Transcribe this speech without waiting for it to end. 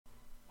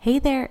Hey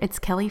there, it's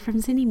Kelly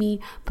from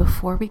Zynnyme.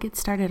 Before we get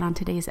started on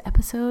today's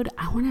episode,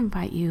 I want to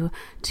invite you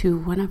to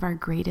one of our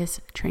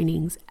greatest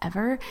trainings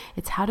ever.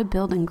 It's how to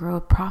build and grow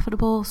a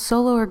profitable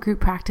solo or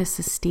group practice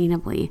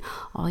sustainably.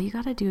 All you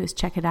got to do is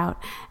check it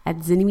out at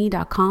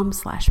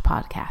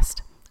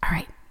zynnyme.com/podcast. All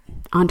right,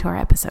 on to our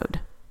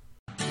episode.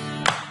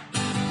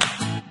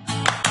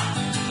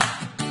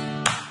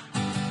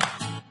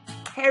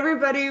 Hey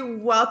everybody,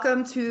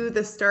 welcome to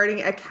the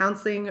Starting a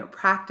Counseling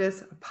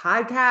Practice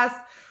podcast.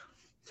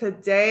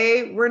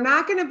 Today, we're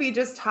not going to be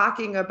just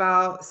talking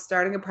about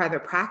starting a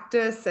private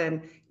practice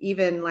and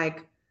even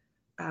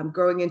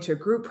growing into a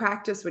group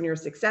practice when you're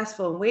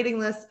successful in waiting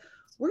lists.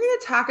 We're going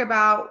to talk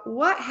about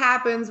what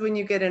happens when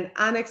you get an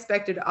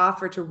unexpected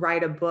offer to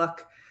write a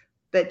book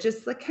that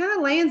just kind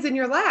of lands in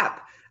your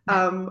lap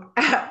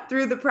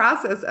through the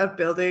process of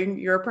building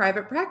your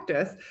private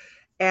practice.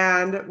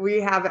 And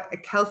we have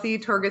Kelsey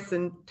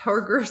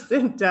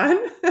Torgerson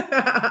Dunn.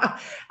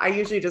 I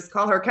usually just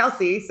call her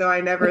Kelsey, so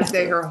I never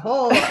say her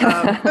whole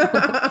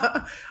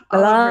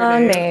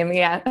long name.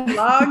 Yeah.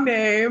 Long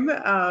name,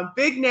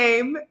 big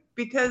name,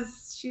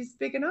 because she's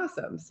big and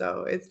awesome.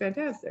 So it's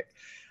fantastic.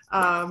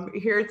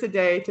 Here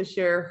today to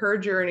share her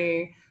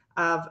journey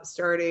of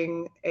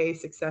starting a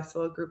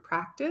successful group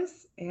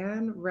practice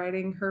and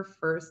writing her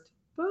first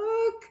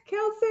book.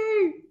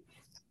 Kelsey,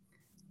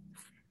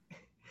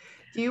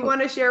 do you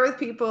want to share with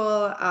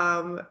people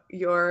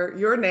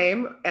your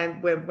name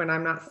and when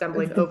I'm not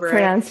stumbling over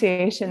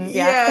pronunciation? It?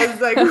 Yes,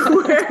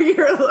 where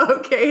you're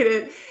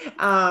located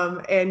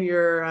and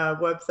your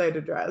website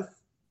address.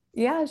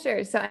 Yeah,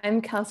 sure. So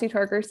I'm Kelsey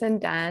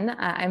Torgerson Dunn.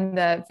 I'm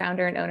the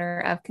founder and owner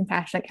of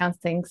Compassionate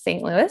Counseling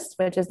St. Louis,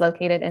 which is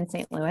located in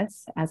St.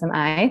 Louis, as am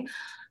I.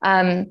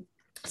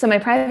 So my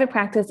private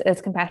practice is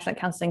Compassionate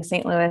Counseling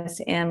St.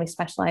 Louis, and we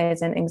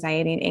specialize in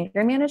anxiety and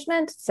anger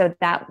management. So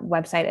that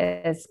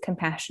website is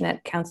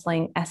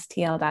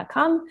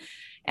compassionatecounselingstl.com.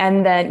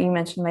 And then you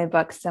mentioned my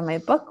book. So my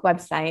book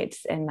website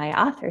and my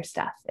author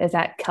stuff is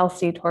at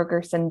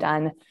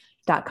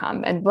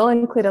kelseytorgersondunn.com. And we'll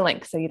include a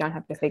link so you don't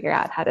have to figure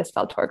out how to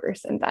spell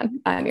Torgerson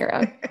Dunn on your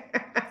own.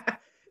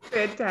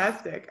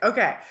 Fantastic.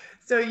 Okay.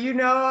 So,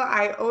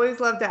 I always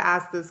love to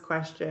ask this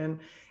question.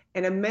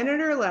 In a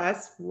minute or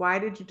less, why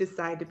did you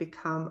decide to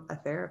become a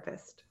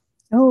therapist?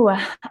 Well,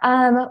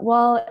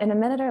 in a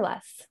minute or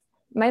less,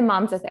 my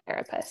mom's a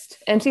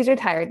therapist and she's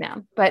retired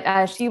now,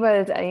 but she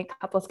was a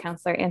couples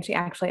counselor and she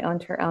actually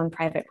owned her own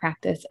private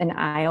practice in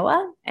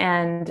Iowa.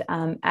 And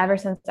ever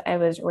since I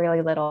was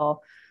really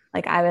little,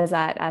 I was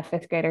at a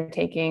fifth grader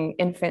taking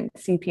infant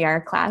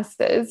CPR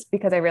classes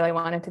because I really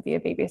wanted to be a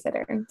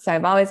babysitter. So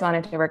I've always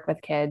wanted to work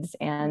with kids,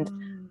 and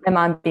my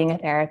mom being a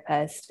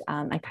therapist,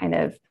 I kind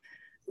of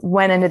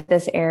went into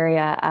this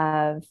area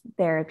of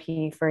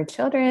therapy for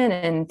children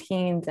and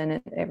teens,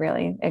 and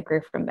it grew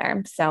from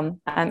there. So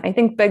I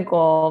think big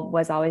goal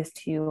was always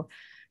to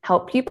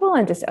help people,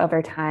 and just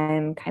over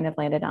time kind of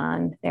landed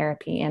on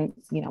therapy and,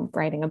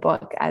 writing a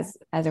book as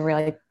a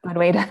really good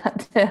way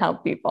to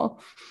help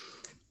people.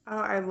 Oh,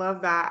 I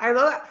love that.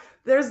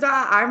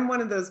 I'm one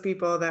of those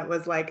people that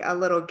was a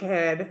little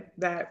kid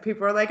that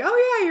people are like,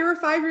 oh yeah, you were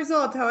 5 years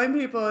old telling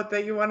people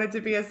that you wanted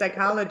to be a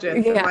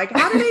psychologist. Yeah. And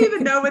how did I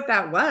even know what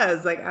that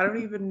was? I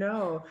don't even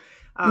know.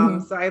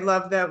 So I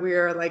love that we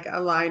are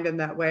aligned in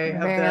that way.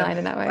 Aligned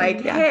in that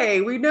way.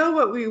 Hey, we know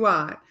what we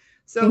want.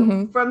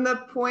 So from the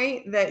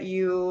point that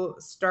you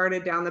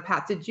started down the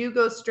path, did you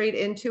go straight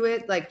into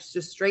it,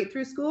 just straight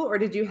through school, or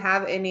did you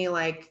have any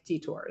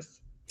detours?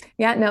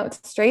 Yeah, no,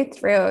 it's straight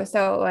through.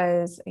 So it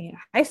was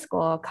high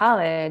school,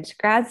 college,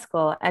 grad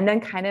school, and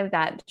then kind of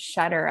that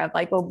shudder of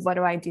well, what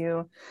do I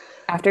do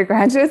after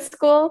graduate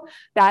school?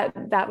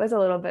 That was a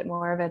little bit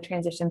more of a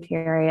transition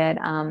period,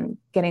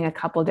 getting a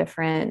couple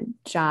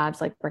different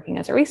jobs, working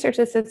as a research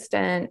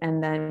assistant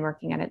and then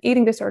working at an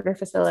eating disorder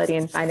facility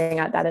and finding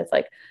out that it's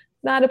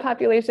not a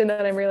population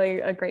that I'm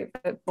really a great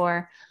fit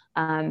for.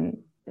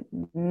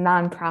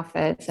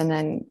 Nonprofits, and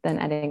then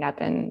ending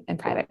up in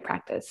private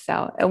practice.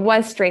 So it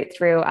was straight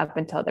through up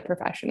until the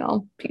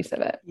professional piece of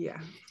it. Yeah.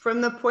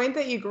 From the point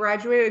that you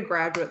graduated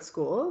graduate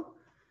school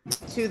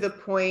to the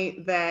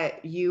point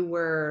that you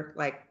were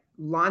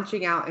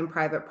launching out in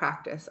private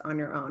practice on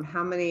your own,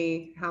 how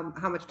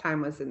much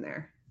time was in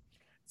there?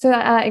 So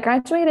I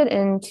graduated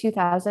in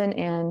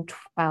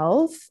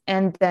 2012,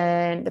 and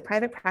then the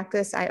private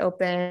practice I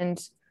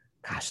opened,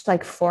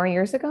 4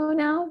 years ago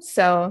now.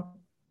 So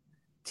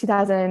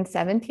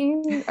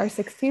 2017 or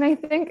 16, I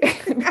think.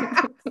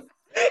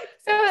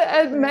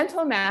 So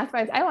mental math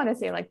wise, I want to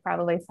say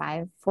probably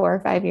 4 or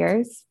 5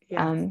 years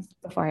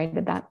before I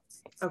did that.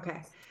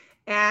 Okay.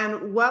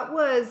 And what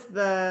was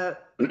the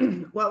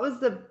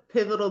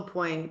pivotal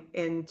point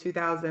in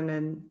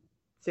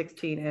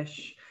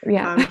 2016-ish,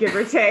 give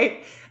or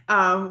take,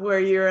 where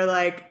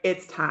you're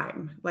it's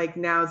time,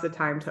 now's the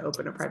time to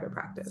open a private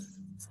practice?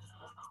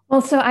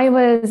 Well, so I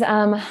was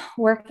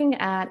working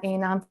at a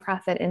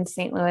nonprofit in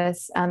St.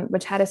 Louis,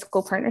 which had a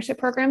school partnership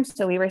program.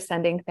 So we were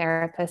sending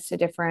therapists to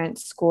different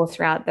schools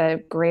throughout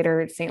the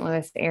greater St.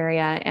 Louis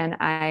area. And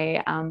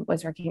I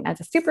was working as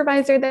a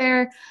supervisor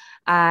there.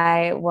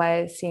 I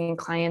was seeing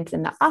clients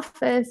in the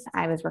office.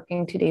 I was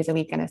working 2 days a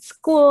week in a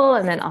school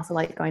and then also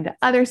like going to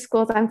other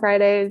schools on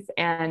Fridays,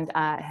 and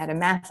had a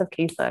massive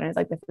caseload. And I was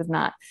like, this is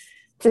not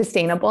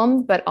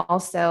sustainable. But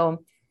also,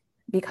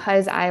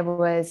 because I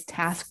was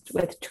tasked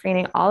with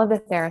training all of the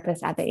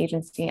therapists at the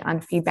agency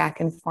on feedback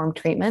informed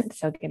treatment,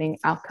 so getting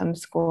outcome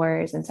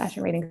scores and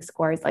session rating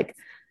scores, like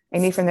I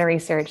knew from the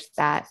research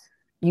that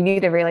you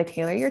need to really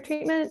tailor your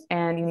treatment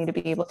and you need to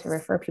be able to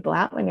refer people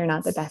out when you're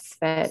not the best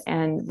fit.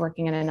 And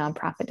working in a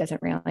nonprofit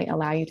doesn't really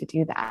allow you to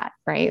do that,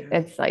 right?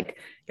 It's like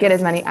get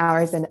as many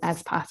hours in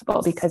as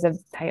possible because of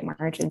tight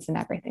margins and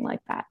everything like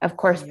that. Of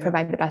course,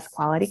 provide the best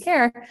quality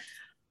care,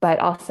 but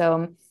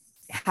also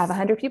have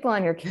 100 people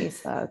on your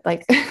caseload.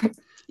 Like,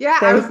 yeah,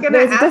 I was going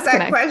to ask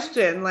that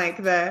question. Like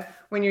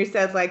when you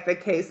said like the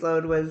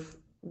caseload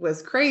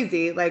was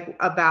crazy, like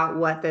about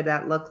what did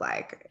that look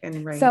like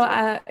in range? So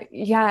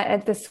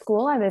at the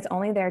school, I was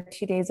only there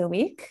 2 days a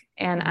week,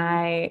 and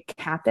I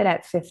capped it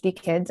at 50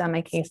 kids on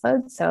my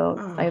caseload. So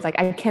I was like,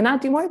 I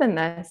cannot do more than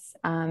this.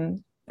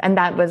 And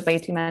that was way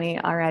too many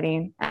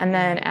already. And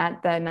then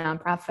at the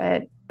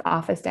nonprofit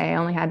office day, I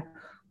only had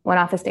one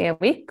office day a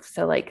week.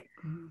 So like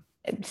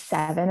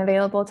 7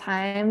 available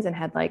times, and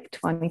had like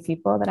 20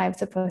 people that I was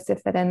supposed to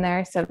fit in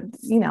there. So,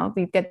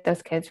 we get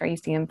those kids where you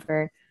see them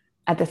for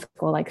at the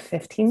school like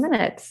 15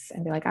 minutes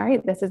and be like, all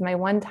right, this is my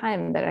one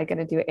time that I get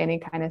to do any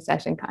kind of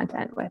session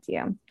content with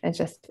you. It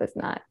just was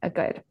not a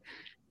good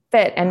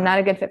fit, and not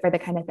a good fit for the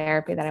kind of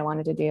therapy that I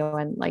wanted to do,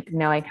 and like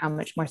knowing how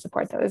much more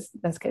support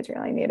those kids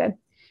really needed.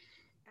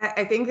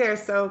 I think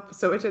there's so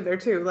much in there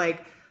too.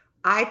 Like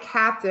I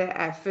capped it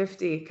at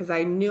 50 because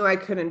I knew I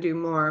couldn't do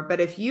more.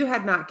 But if you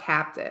had not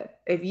capped it,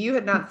 if you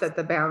had not set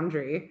the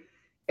boundary,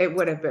 it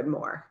would have been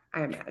more,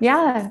 I imagine.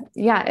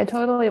 Yeah, it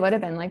totally would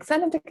have been like,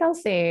 send them to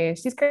Kelsey.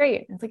 She's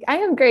great. It's like, I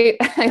am great.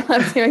 I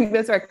love doing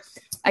this work.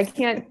 I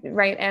can't,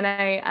 right. And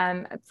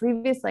I,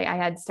 previously I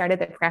had started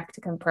the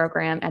practicum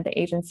program at the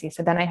agency.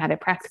 So then I had a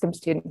practicum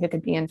student who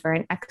could be in for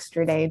an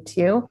extra day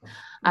too.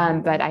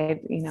 But I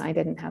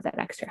didn't have that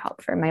extra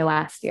help for my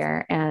last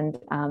year. And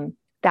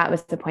that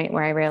was the point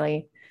where I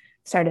really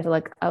started to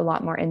look a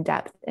lot more in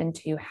depth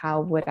into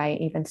how would I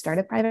even start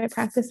a private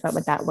practice? What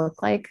would that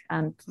look like?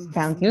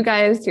 Found you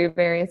guys through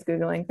various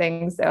Googling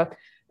things. So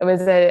it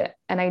was an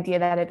idea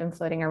that had been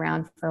floating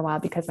around for a while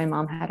because my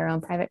mom had her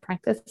own private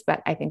practice.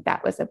 But I think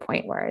that was a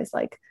point where I was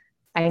like,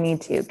 I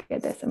need to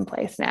get this in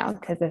place now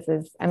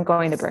because I'm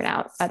going to burn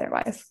out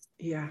otherwise.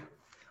 Yeah.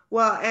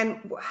 Well,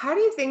 and how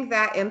do you think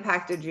that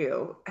impacted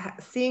you,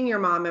 seeing your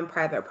mom in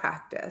private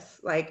practice?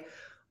 Like,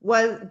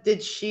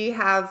 did she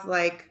have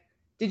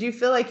did you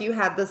feel like you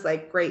had this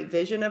like great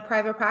vision of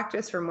private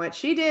practice from what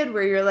she did,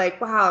 where you're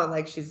like, wow,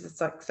 like she's a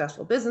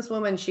successful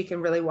businesswoman, she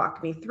can really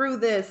walk me through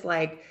this,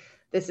 like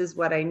this is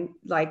what I'm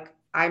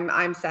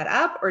set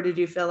up? Or did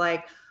you feel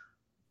like,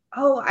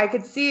 oh, I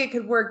could see it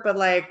could work, but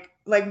like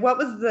what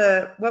was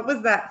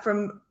that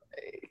from,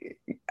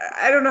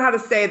 I don't know how to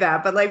say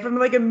that, but like from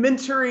like a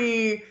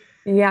mentory,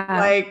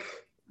 like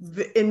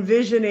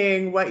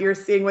envisioning what you're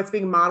seeing, what's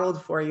being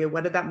modeled for you,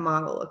 what did that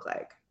model look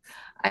like?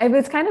 I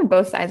was kind of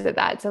both sides of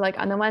that. So like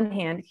on the one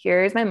hand,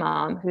 here's my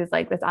mom, who's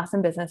like this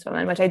awesome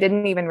businesswoman, which I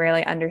didn't even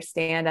really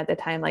understand at the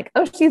time. Like,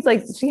 oh,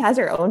 she has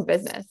her own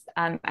business.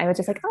 I was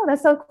just like, oh,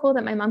 that's so cool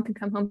that my mom can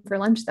come home for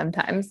lunch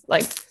sometimes.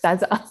 Like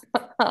that's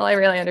all I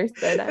really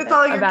understood. That's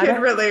all your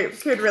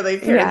kid really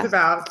cares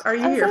about. Are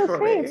you here for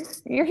me?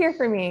 You're here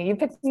for me. You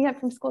picked me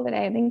up from school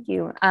today. Thank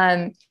you.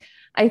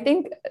 I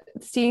think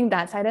seeing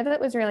that side of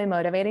it was really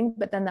motivating,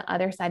 but then the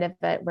other side of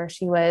it where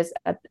she was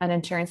an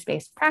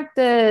insurance-based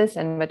practice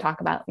and would talk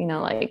about,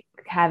 like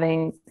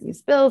having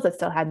these bills that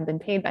still hadn't been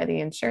paid by the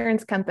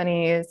insurance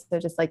companies. So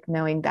just like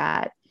knowing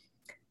that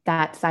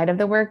side of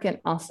the work, and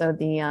also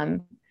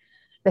the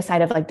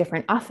side of like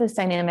different office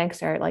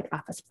dynamics or like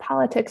office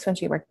politics when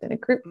she worked in a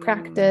group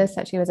practice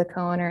that she was a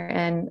co-owner.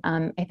 And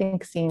I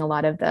think seeing a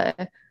lot of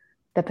the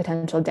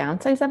potential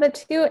downsides of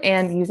it too,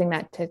 and using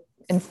that to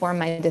inform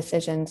my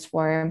decisions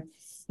for,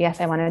 yes,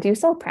 I want to do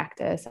sole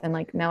practice. And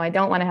like, no, I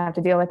don't want to have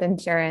to deal with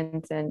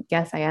insurance. And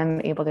yes, I am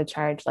able to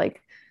charge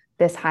like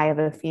this high of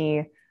a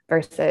fee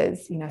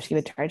versus, she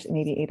would charge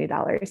maybe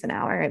 $80 an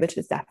hour, which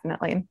is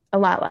definitely a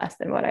lot less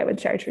than what I would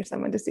charge for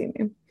someone to see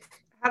me.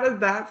 How does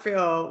that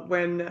feel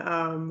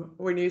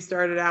when you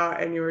started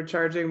out and you were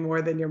charging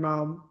more than your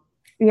mom?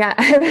 Yeah,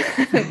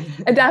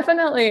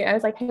 definitely. I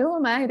was like, who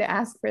am I to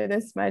ask for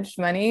this much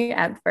money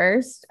at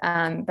first?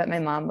 But my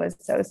mom was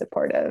so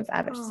supportive.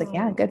 I was just like,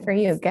 yeah, good for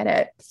you. Get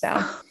it. So,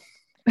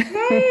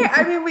 hey,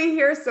 I mean, we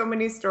hear so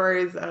many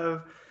stories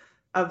of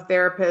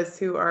therapists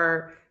who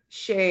are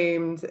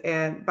shamed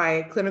and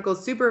by clinical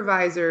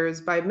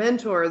supervisors, by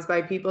mentors,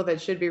 by people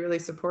that should be really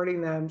supporting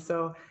them.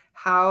 So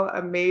how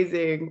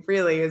amazing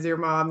really is your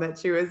mom that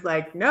she was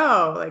like,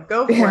 no, like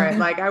go for it.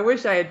 Like, I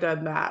wish I had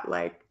done that.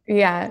 Like,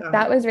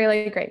 that was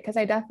really great because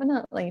I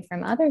definitely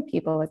from other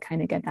people would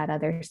kind of get that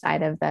other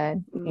side of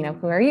the,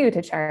 who are you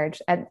to charge?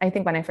 I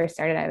think when I first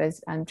started, I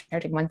was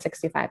charging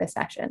 $165 a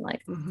session.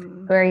 Like,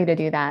 who are you to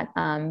do that?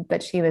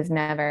 But she was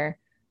never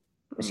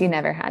she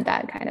never had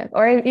that kind of,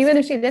 or even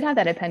if she did have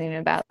that opinion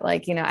about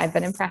like, I've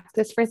been in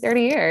practice for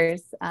 30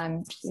 years.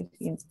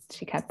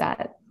 She kept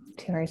that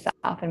to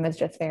herself and was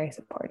just very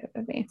supportive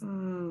of me.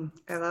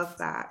 I love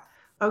that.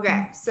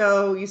 Okay.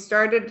 So you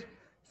started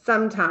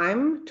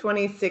sometime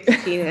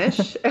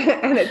 2016-ish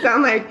and it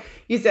sounded like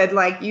you said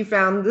like you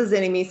found the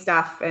Zynnyme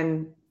stuff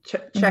and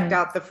checked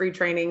out the free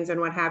trainings and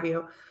what have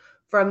you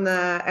and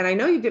I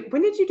know you did.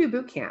 When did you do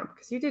boot camp?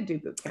 Because you did do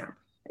boot camp.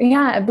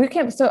 Yeah, boot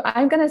camp. So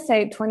I'm going to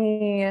say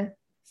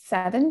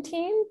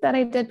 2017 that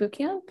I did boot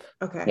camp.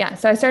 Okay. Yeah.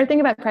 So I started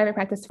thinking about private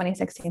practice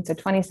 2016. So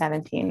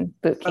 2017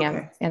 boot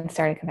camp and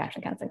started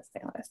compassionate counseling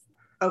St. Louis.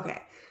 Okay.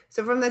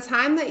 So from the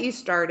time that you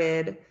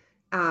started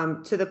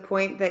to the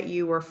point that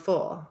you were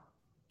full,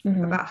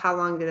 about how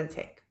long did it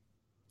take?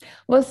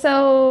 Well,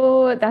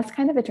 so that's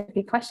kind of a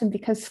tricky question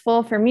because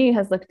full for me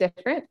has looked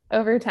different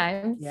over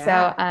time. Yeah.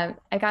 So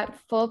I got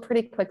full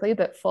pretty quickly,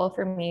 but full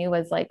for me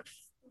was like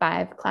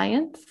 5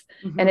 clients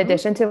in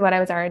addition to what I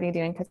was already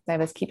doing because I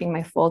was keeping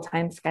my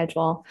full-time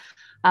schedule.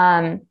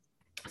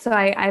 So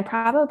I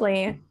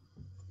probably,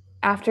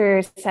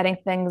 after setting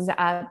things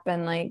up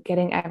and like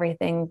getting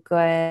everything good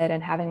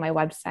and having my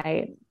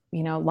website,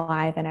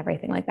 live and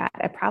everything like that,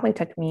 it probably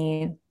took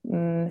me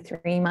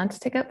 3 months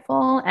to get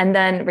full. And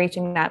then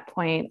reaching that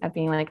point of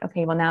being like,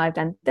 okay, well now I've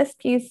done this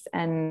piece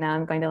and now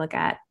I'm going to look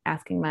at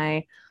asking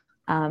my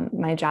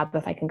job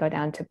if I can go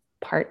down to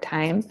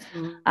part-time,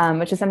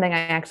 which is something I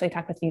actually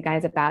talked with you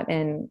guys about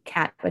in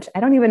CAT, which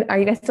are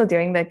you guys still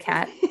doing the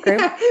CAT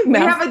group? We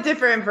have a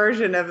different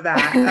version of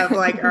that, of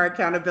like our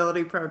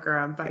accountability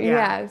program, but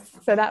yeah. Yes.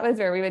 So that was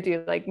where we would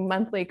do like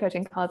monthly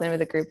coaching calls and it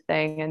was a group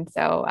thing. And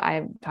so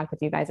I talked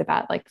with you guys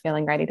about like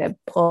feeling ready to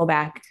pull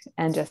back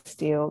and just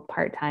do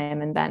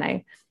part-time. And then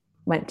I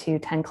went to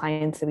 10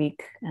 clients a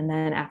week. And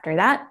then after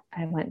that,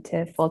 I went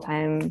to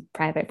full-time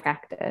private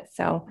practice.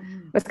 So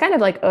it was kind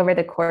of like over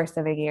the course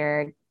of a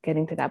year,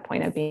 getting to that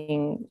point of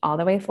being all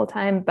the way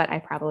full-time, but I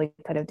probably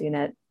could have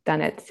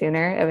done it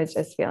sooner. It was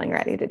just feeling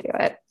ready to do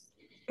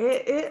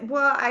it.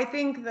 Well, I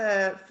think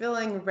the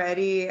feeling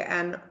ready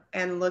and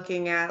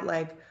looking at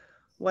like,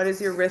 what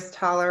is your risk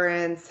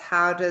tolerance?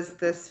 How does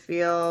this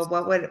feel?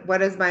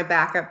 What is my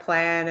backup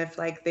plan if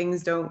like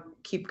things don't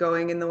keep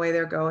going in the way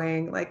they're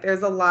going? Like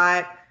there's a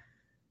lot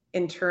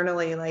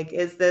internally, like,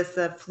 is this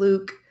a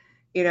fluke?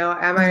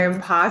 Am I an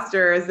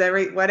imposter?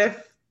 What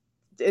if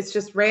it's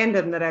just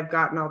random that I've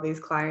gotten all these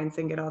clients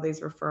and get all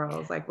these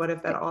referrals? Like, what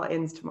if that all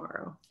ends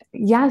tomorrow?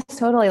 Yes,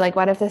 totally. Like,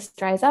 what if this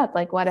dries up?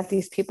 Like, what if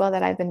these people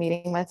that I've been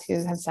meeting with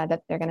who have said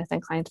that they're going to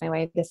send clients my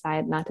way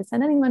decide not to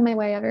send anyone my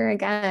way ever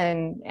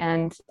again?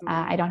 And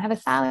I don't have a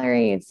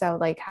salary. So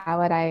like, how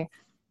would I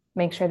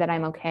make sure that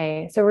I'm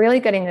okay? So really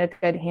getting a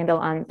good handle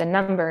on the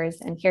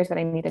numbers and here's what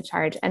I need to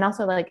charge. And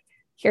also like,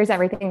 here's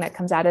everything that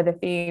comes out of the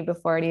fee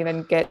before it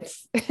even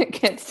gets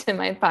to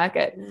my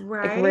pocket.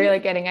 Right. Like really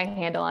getting a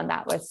handle on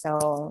that was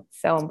so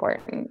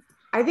important.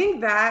 I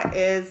think that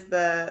is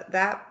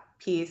that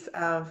piece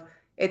of,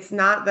 it's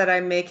not that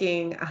I'm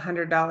making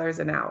 $100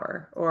 an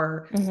hour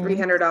or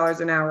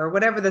 $300 an hour,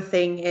 whatever the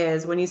thing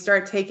is. When you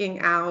start taking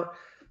out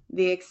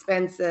the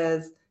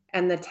expenses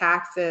and the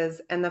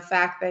taxes and the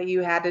fact that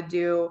you had to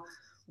do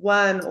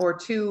 1 or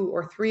 2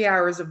 or 3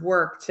 hours of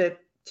work to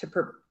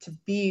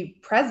be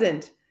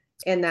present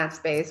in that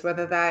space,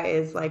 whether that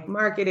is like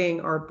marketing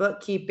or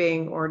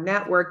bookkeeping or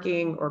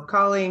networking or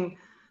calling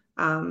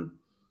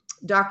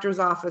doctor's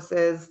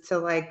offices to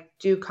like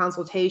do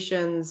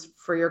consultations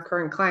for your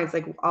current clients,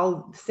 like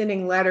all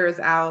sending letters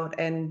out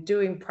and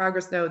doing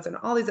progress notes and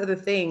all these other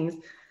things.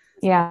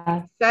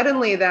 Yeah.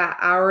 Suddenly that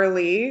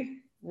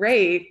hourly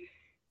rate,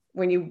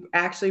 when you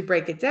actually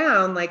break it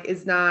down, like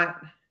it's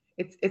not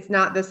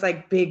this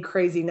like big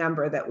crazy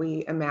number that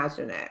we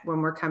imagine it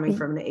when we're coming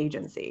from an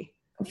agency.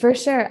 For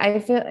sure. I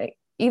feel like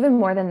even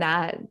more than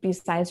that,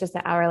 besides just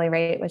the hourly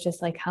rate, was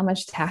just like how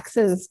much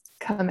taxes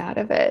come out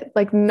of it.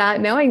 Like not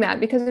knowing that,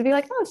 because it'd be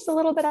like, oh, just a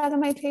little bit out of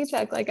my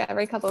paycheck, like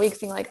every couple of weeks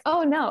being like,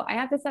 oh no, I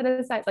have to set it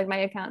aside. Like my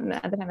accountant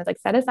at the time was like,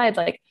 set aside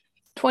like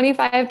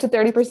 25 to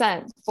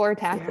 30% for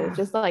taxes. Yeah.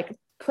 Just like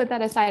put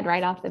that aside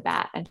right off the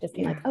bat and just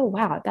be like, oh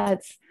wow,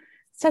 that's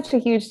such a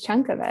huge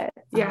chunk of it.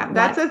 Yeah.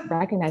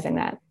 Recognizing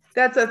that.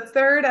 That's a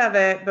third of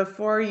it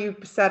before you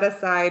set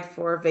aside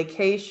for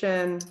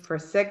vacation, for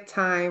sick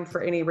time,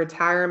 for any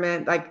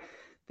retirement. Like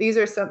these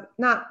are some,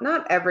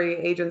 not every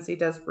agency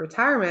does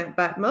retirement,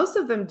 but most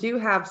of them do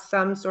have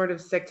some sort of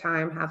sick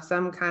time, have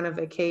some kind of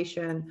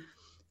vacation.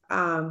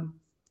 And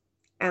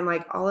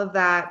like all of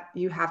that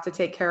you have to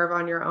take care of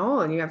on your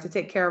own. You have to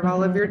take care of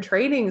all of your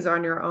trainings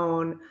on your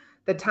own,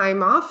 the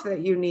time off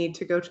that you need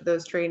to go to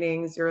those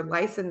trainings, your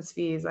license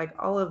fees, like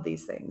all of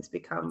these things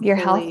become your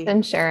health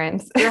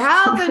insurance,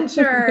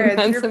 your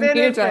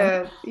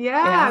benefits.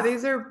 Yeah,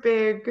 these are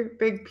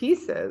big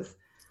pieces.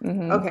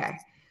 Okay.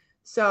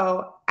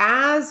 So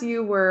as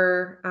you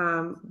were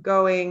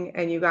going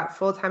and you got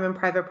full-time in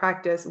private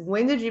practice,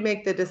 when did you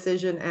make the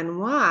decision and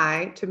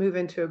why to move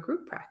into a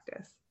group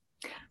practice?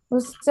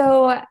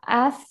 So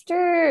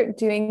after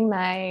doing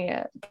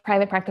my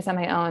private practice on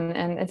my own,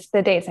 and it's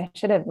the dates I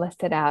should have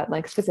listed out,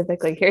 like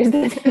specifically, here's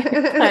the date,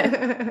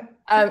 but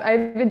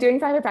I've been doing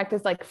private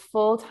practice like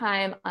full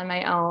time on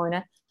my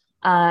own.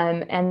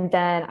 And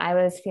then I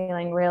was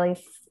feeling really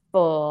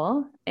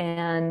full.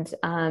 And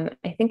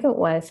I think it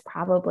was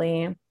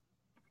probably,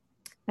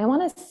 I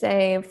want to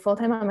say full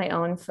time on my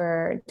own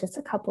for just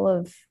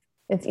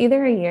it's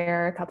either a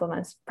year or a couple of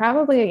months,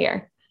 probably a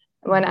year,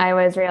 when I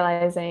was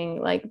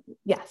realizing like,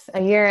 yes,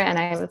 a year. And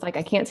I was like,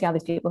 I can't see all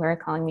these people who are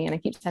calling me and I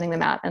keep sending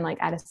them out. And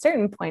like at a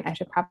certain point, I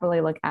should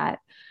probably look at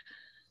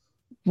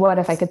what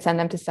if I could send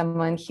them to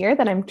someone here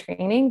that I'm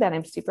training, that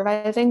I'm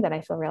supervising, that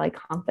I feel really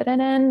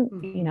confident in.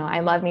 You know,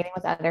 I love meeting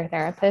with other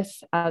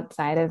therapists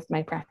outside of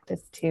my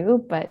practice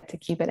too, but to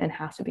keep it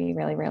in-house would be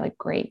really, really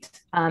great.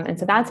 And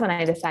so that's when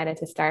I decided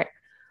to start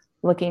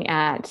looking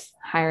at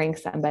hiring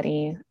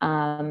somebody,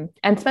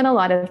 and spend a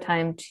lot of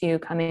time too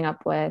coming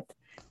up with,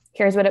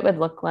 here's what it would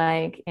look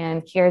like,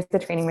 and here's the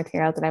training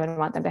materials that I would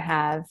want them to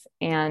have,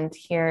 and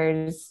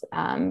here's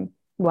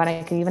what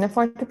I could even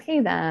afford to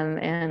pay them,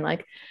 and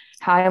like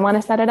how I want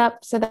to set it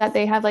up so that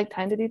they have like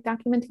time to do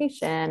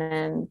documentation,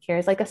 and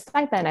here's like a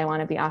stipend I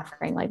want to be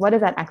offering. Like, what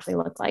does that actually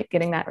look like?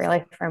 Getting that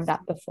really firmed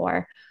up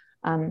before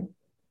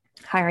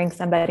hiring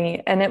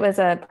somebody. And it was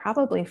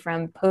probably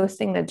from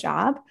posting the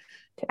job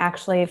to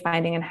actually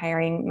finding and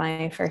hiring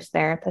my first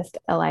therapist,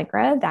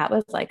 Allegra. That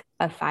was like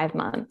a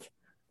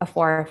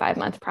 4 or 5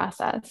 month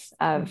process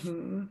of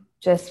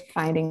just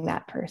finding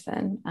that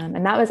person.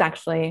 And that was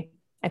actually,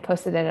 I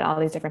posted it at all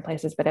these different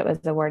places, but it was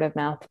the word of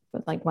mouth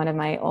with like one of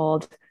my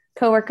old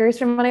coworkers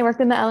from when I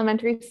worked in the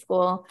elementary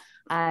school.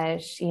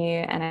 She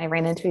and I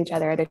ran into each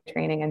other at a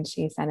training, and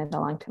she sent it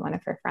along to one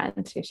of her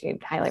friends who she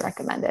highly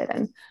recommended.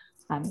 And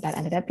that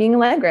ended up being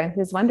Allegra,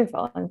 who's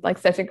wonderful and like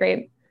such a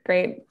great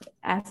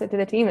asset to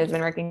the team. Has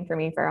been working for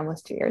me for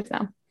almost 2 years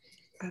now.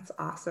 That's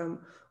awesome.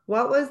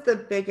 What was the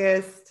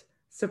biggest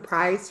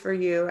surprise for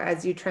you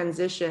as you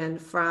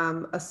transitioned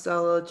from a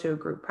solo to a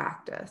group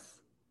practice?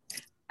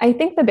 I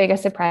think the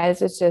biggest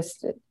surprise is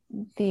just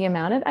the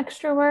amount of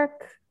extra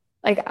work.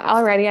 Like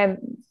already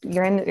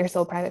you're in your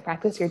sole private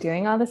practice, you're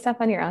doing all this stuff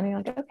on your own. You're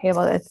like, okay,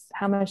 well, it's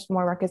how much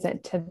more work is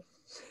it to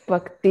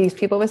book these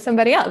people with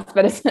somebody else?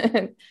 But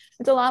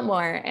it's a lot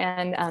more.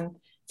 And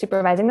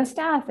supervising the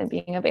staff and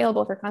being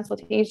available for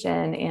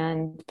consultation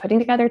and putting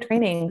together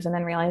trainings, and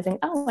then realizing,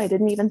 oh, I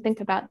didn't even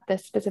think about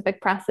this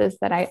specific process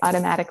that I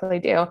automatically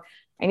do.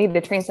 I need to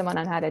train someone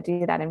on how to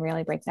do that and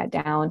really break that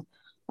down.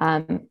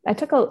 It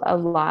took a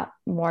lot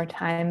more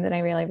time than I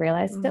really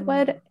realized it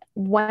would.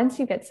 Once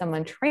you get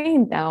someone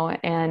trained though,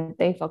 and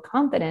they feel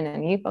confident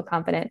and you feel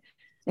confident,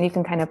 and you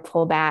can kind of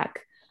pull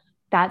back,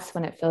 that's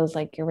when it feels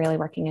like you're really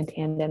working in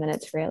tandem, and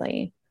it's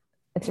really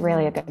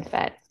a good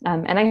fit.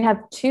 And I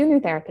have 2 new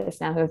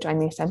therapists now who have joined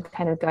me. So I'm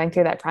kind of going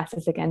through that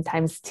process again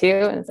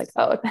 ×2. And it's like,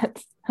 oh,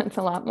 that's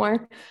a lot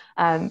more.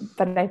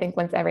 But I think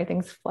once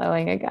everything's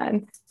flowing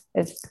again,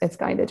 it's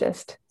going to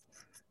just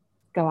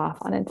go off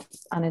on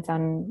its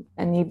own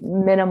and need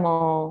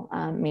minimal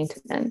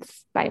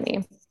maintenance by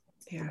me.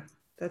 Yeah,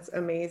 that's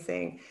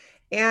amazing.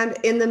 And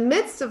in the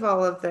midst of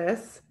all of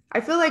this, I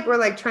feel like we're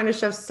like trying to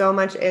shove so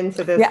much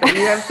into this, but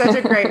you have such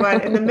a great one.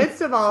 In the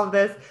midst of all of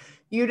this,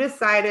 you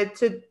decided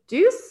to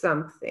do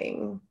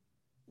something.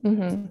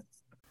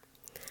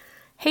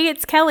 Hey,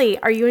 it's Kelly.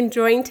 Are you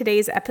enjoying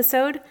today's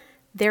episode?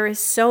 There is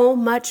so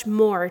much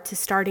more to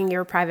starting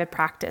your private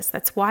practice.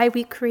 That's why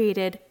we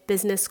created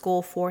Business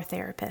School for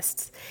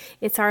Therapists.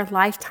 It's our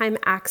lifetime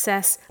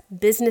access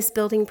business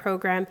building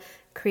program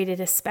created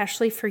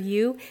especially for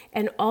you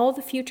and all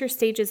the future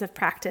stages of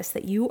practice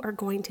that you are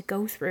going to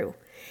go through.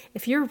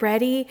 If you're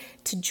ready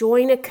to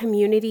join a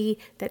community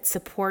that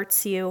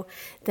supports you,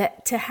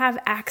 that to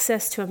have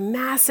access to a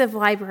massive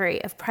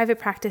library of private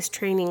practice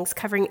trainings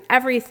covering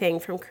everything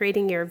from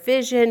creating your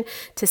vision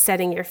to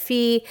setting your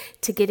fee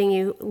to getting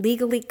you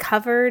legally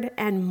covered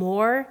and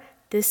more,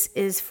 this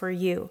is for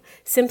you.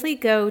 Simply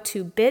go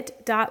to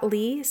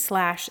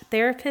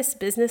bit.ly/therapist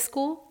business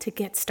school to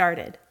get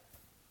started.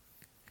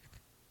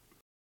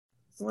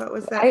 What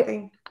was that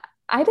thing?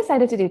 I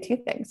decided to do 2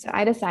 things. So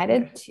I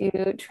decided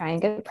to try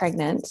and get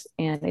pregnant,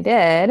 and I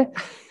did.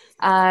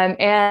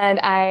 And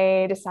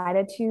I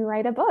decided to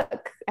write a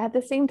book at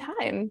the same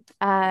time.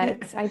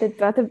 So I did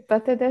both of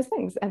those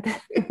things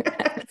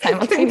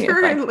simultaneously.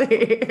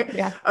 Concurrently.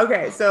 Yeah.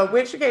 Okay. So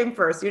which came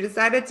first? You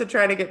decided to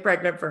try to get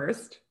pregnant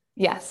first.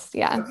 Yes.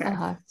 Yeah.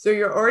 Okay. So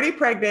you're already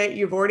pregnant.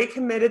 You've already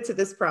committed to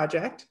this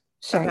project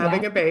of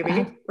having a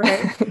baby,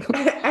 right?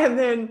 And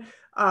then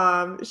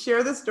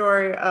share the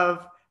story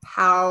of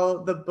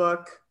how the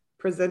book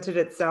presented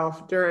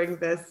itself during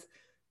this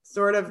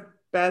sort of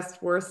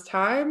worst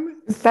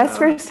time.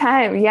 Worst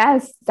time.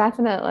 Yes,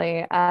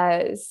 definitely.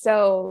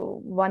 So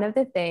one of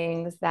the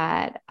things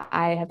that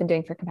I have been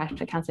doing for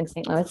Compassionate Counseling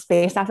St. Louis,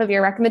 based off of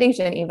your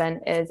recommendation even,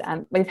 is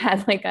we've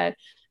had like an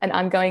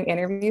ongoing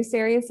interview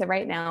series. So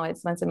right now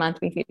it's once a month,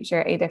 we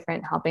feature a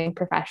different helping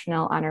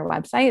professional on our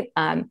website.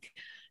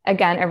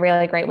 again, a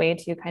really great way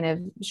to kind of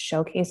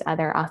showcase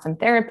other awesome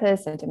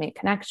therapists and to make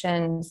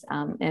connections,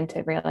 and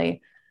to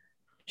really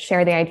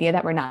share the idea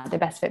that we're not the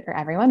best fit for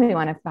everyone. We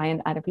want to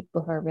find other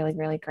people who are really,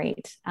 really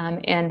great.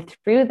 And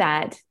through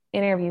that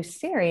interview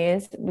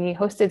series, we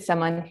hosted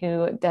someone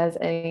who does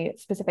a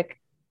specific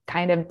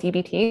kind of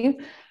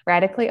DBT,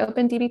 radically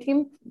open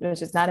DBT,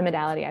 which is not a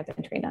modality I've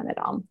been trained on at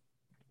all.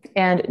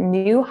 And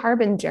New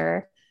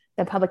Harbinger,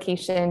 the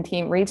publication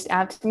team, reached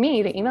out to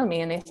me to email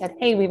me, and they said,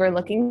 hey, we were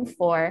looking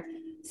for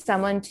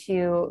someone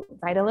to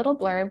write a little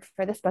blurb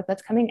for this book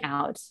that's coming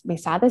out. We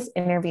saw this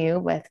interview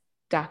with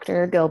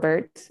Dr.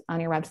 Gilbert on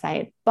your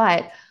website,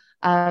 but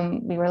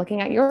we were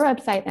looking at your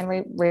website and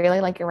we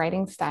really like your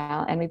writing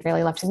style, and we'd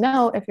really love to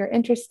know if you're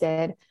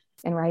interested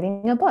in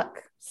writing a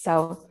book.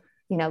 So,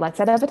 let's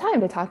set up a time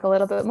to talk a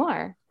little bit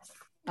more.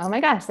 Oh my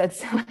gosh, that's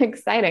so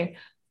exciting.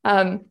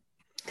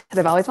 Because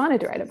I've always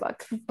wanted to write a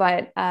book,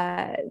 but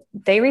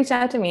they reached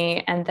out to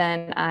me, and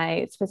then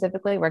I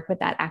specifically worked with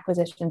that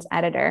acquisitions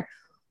editor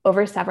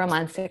over several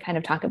months to kind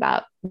of talk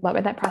about what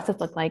would that process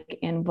look like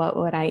and what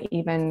would I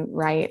even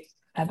write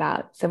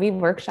about. So we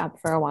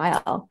workshopped for a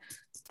while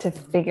to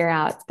figure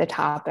out the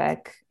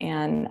topic,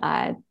 and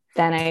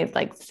then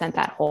I sent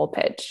that whole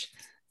pitch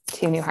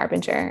to New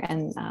Harbinger,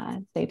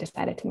 and they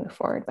decided to move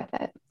forward with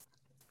it.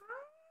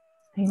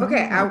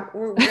 Okay,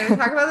 we're going to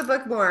talk about the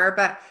book more,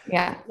 but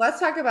yeah, let's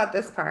talk about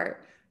this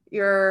part.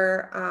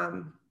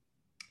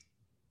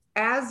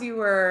 As you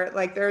were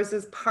there was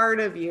this part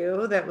of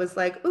you that was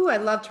like, ooh,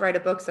 I'd love to write a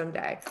book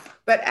someday.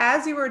 But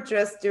as you were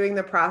just doing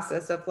the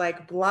process of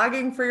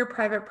blogging for your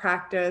private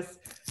practice,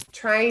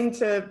 trying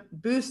to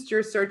boost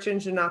your search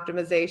engine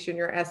optimization,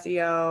 your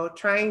SEO,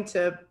 trying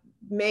to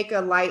make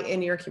a light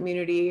in your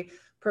community,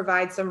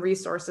 provide some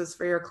resources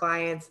for your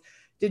clients,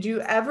 did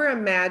you ever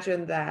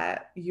imagine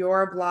that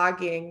your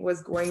blogging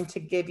was going to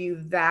give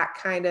you that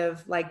kind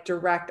of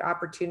direct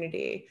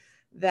opportunity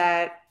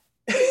that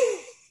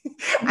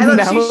I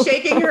love she's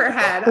shaking her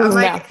head. I'm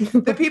like,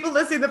 the people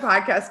listening to the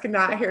podcast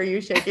cannot hear you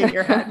shaking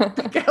your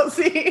head,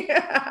 Kelsey.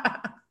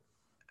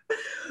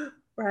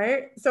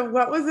 Right? So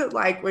what was it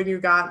like when you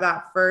got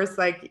that first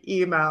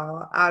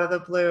email out of the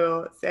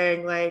blue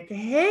saying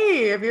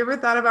hey, have you ever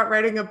thought about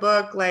writing a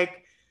book?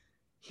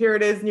 Here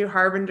it is, New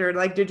Harbinger.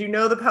 Did you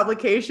know the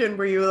publication?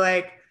 Were you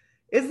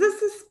is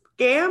this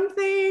a scam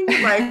thing?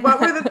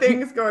 What were the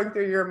things going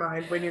through your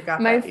mind when you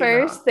got my that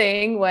email? first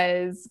thing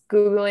was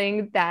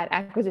Googling that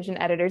acquisition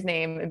editor's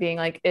name and being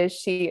is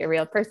she a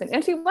real person?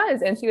 And she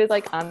was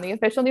on the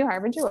official New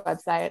Harbinger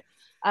website.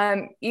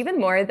 Even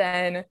more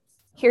than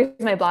here's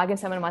my blog and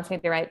someone wants me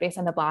to write based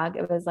on the blog.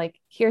 It was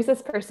here's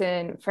this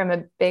person from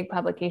a big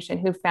publication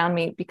who found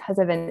me because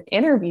of an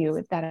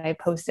interview that I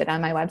posted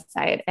on my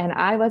website. And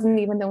I wasn't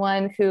even the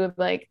one who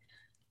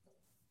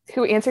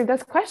answered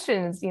those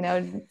questions,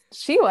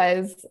 she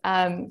was.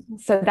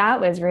 So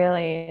that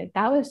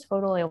was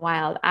totally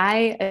wild.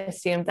 I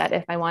assumed that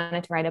if I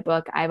wanted to write a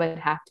book, I would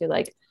have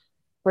to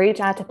reach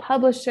out to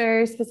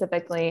publishers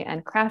specifically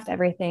and craft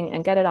everything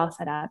and get it all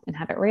set up and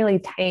have it really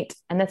tight.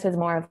 And this is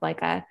more of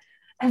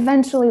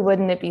eventually,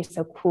 wouldn't it be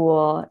so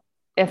cool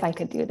if I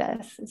could do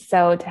this?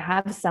 So to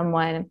have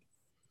someone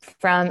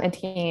from a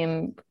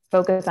team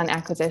focused on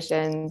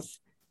acquisitions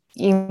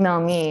email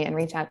me and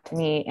reach out to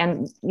me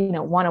and,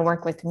 want to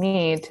work with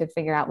me to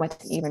figure out what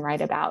to even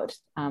write about.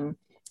 It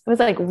was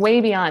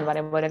way beyond what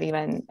I would have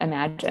even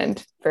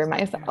imagined for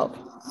myself.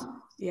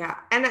 Yeah.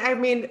 And I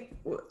mean,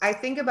 I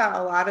think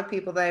about a lot of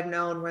people that I've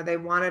known where they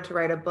wanted to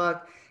write a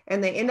book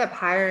and they end up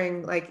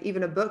hiring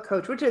even a book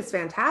coach, which is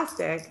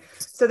fantastic,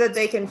 so that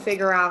they can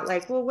figure out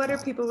well, what are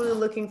people really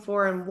looking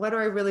for and what do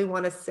I really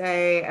want to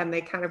say? And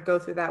they kind of go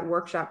through that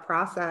workshop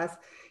process.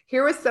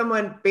 Here was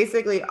someone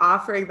basically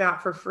offering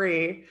that for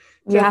free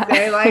to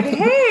say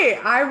hey,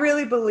 I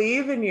really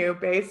believe in you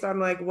based on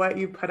what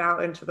you put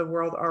out into the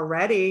world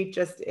already,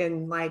 just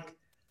in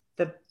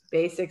the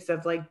basics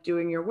of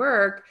doing your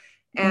work.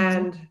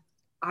 And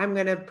I'm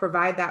going to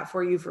provide that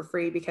for you for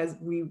free because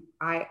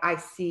I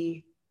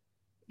see,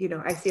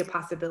 I see a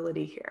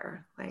possibility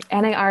here.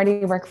 And I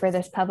already work for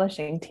this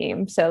publishing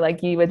team. So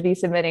you would be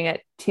submitting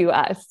it to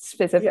us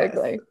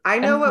specifically. Yes. I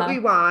know what we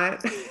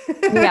want.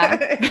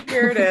 Yeah.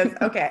 Here it is.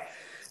 Okay.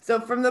 So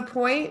from the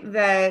point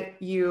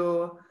that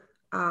you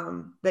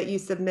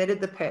submitted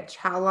the pitch,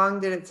 how long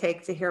did it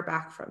take to hear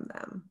back from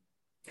them?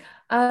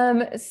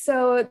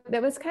 So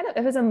that was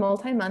it was a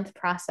multi-month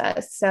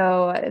process.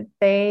 So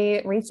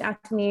they reached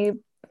out to me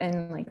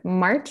in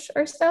March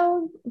or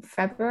so,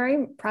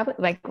 February,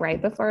 probably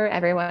right before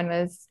everyone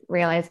was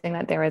realizing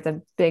that there was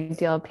a big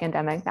deal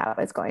pandemic that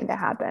was going to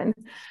happen.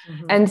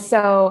 Mm-hmm. And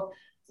so,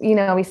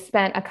 we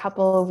spent a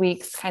couple of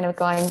weeks kind of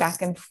going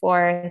back and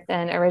forth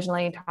and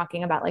originally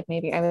talking about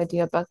maybe I would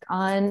do a book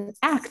on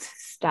ACT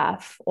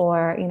stuff,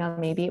 or,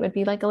 maybe it would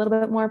be a little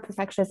bit more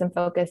perfectionism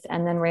focused,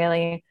 and then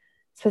really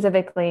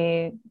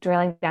specifically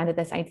drilling down to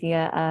this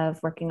idea of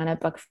working on a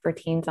book for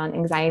teens on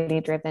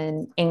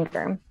anxiety-driven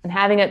anger and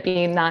having it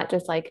be not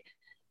just a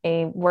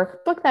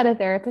workbook that a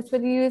therapist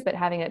would use, but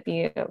having it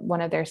be one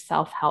of their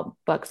self-help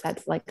books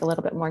that's a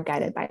little bit more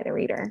guided by the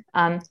reader.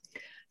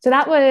 So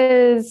that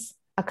was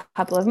a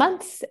couple of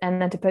months,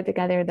 and then to put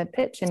together the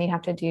pitch, and you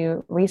have to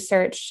do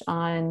research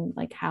on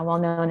like how well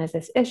known is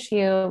this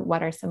issue,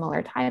 what are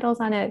similar titles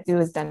on it, who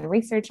has done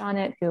research on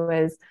it, who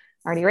has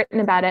already written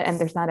about it, and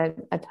there's not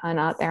a ton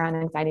out there on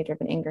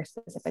anxiety-driven anger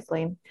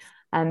specifically.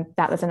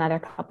 That was another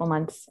couple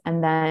months,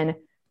 and then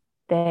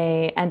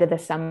end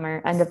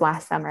of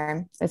last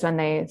summer is when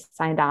they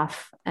signed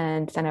off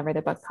and sent over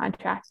the book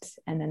contract,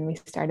 and then we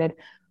started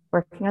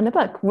working on the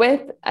book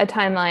with a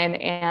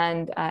timeline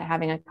and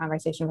having a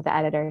conversation with the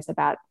editors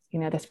about,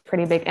 this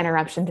pretty big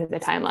interruption to the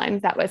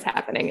timeline that was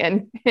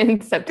happening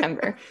in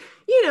September.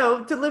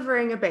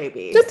 Delivering a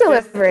baby. Just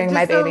delivering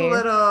my baby. A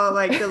little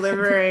like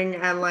delivering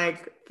and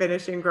like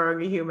finishing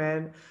growing a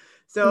human.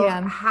 So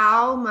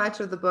How much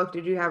of the book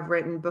did you have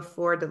written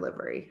before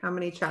delivery? How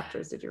many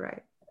chapters did you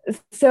write?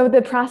 So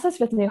the process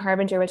with New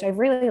Harbinger, which I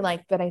really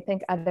like, but I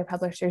think other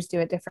publishers do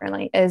it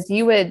differently, is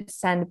you would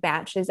send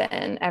batches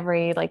in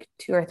every like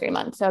 2 or 3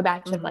 months. So a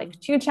batch of like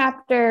 2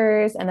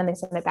 chapters, and then they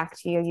send it back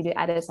to you. You do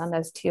edits on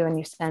those 2 and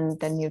you send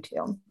the new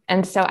 2.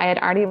 And so I had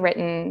already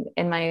written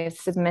in my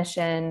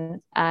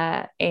submission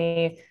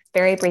a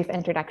very brief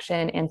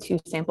introduction and 2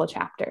 sample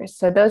chapters.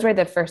 So those were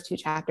the first 2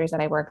 chapters that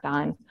I worked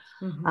on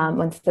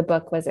once the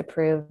book was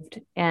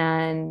approved.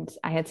 And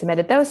I had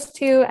submitted those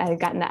 2. I had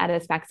gotten the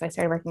edits back. So I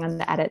started working on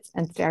the edits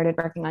and started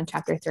working on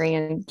chapter 3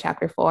 and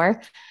chapter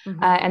 4.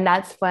 And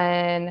that's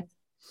when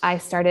I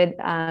started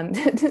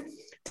to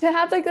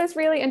have like this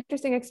really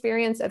interesting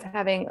experience of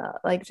having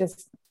like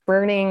just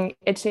burning,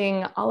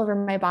 itching all over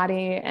my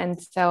body. And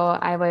so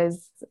I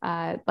was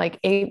like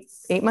eight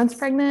months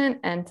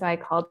pregnant. And so I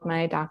called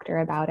my doctor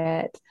about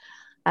it.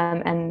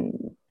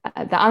 And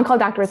the on-call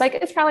doctor was like,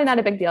 it's probably not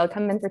a big deal.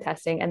 Come in for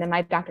testing. And then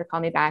my doctor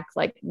called me back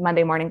like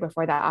Monday morning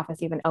before that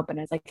office even opened.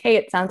 I was like, hey,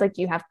 it sounds like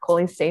you have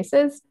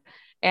cholestasis.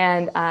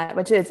 And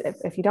which is,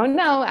 if you don't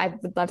know, I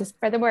would love to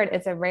spread the word.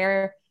 It's a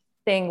rare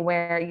thing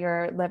where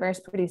your liver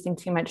is producing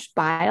too much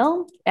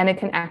bile, and it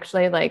can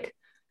actually like,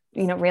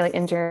 really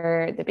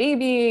injure the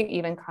baby,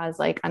 even cause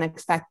like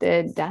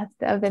unexpected death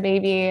of the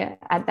baby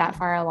at that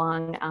far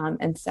along.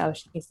 And so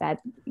she said,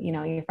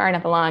 you're far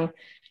enough along.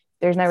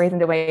 There's no reason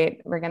to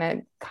wait. We're going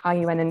to call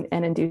you in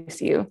and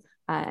induce you.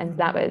 And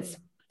that was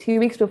 2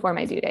 weeks before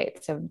my due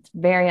date. So it's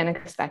very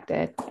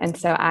unexpected. And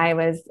so I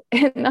was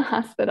in the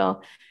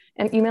hospital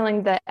and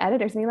emailing the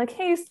editors and being like,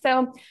 hey,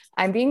 so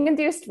I'm being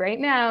induced right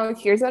now.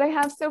 Here's what I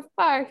have so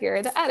far. Here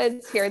are the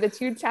edits. Here are the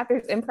 2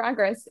 chapters in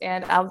progress.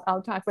 And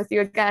I'll talk with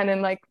you again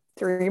in like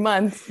 3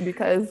 months,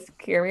 because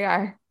here we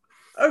are.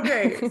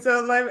 Okay.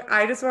 So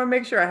I just want to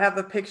make sure I have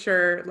the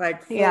picture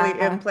like fully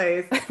in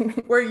place.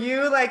 Were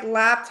you like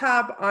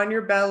laptop on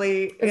your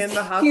belly in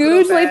the hospital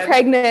hugely bed?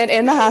 Pregnant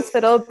in the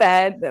hospital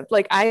bed,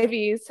 like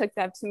IVs hooked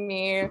up to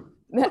me.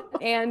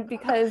 And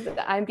because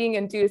I'm being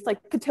induced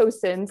like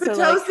Pitocin.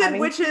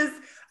 Which is,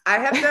 I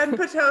have done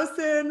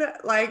Pitocin.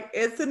 Like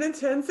it's an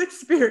intense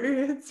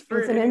experience.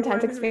 It's an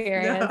intense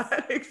experience.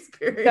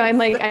 So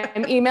I'm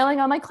emailing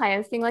all my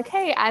clients being like,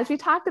 hey, as we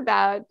talked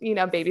about,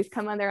 babies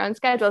come on their own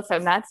schedule. So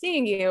I'm not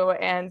seeing you.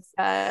 And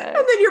then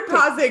you're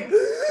pausing.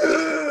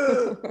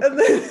 And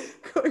then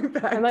going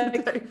back. I'm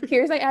like,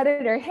 here's my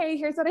editor. Hey,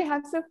 here's what I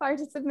have so far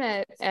to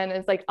submit. And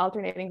it's like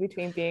alternating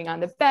between being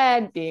on the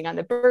bed, being on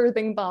the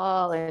birthing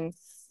ball. And,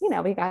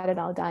 we got it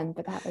all done.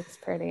 But that was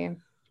pretty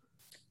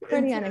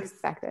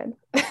unexpected.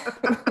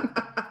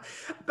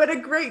 But a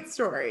great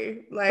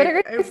story.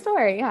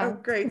 A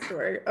great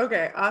story.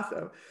 Okay,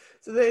 awesome.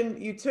 So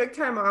then you took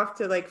time off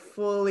to like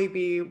fully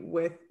be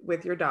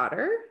with your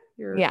daughter,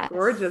 your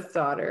gorgeous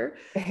daughter.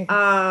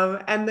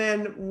 And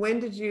then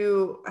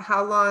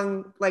how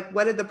long, like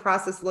what did the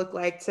process look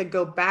like to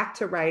go back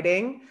to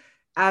writing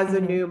as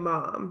a new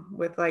mom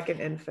with like an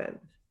infant?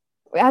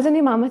 As a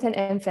new mom with an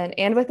infant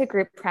and with a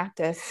group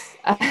practice.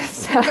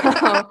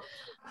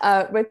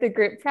 With the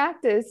group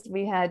practice,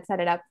 we had set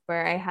it up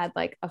where I had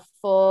like a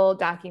full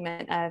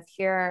document of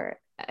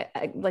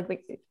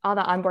all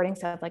the onboarding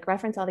stuff, like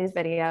reference all these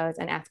videos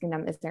and asking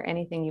them, is there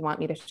anything you want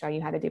me to show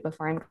you how to do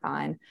before I'm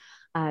gone?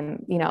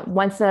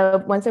 Once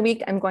a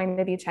week, I'm going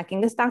to be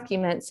checking this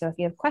document. So if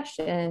you have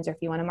questions or if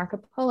you want to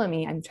Marco Polo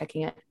me, I'm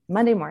checking it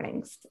Monday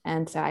mornings.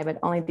 And so I would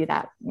only do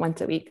that once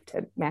a week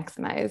to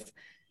maximize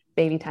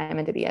baby time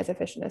and to be as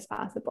efficient as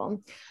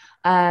possible.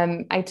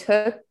 I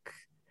took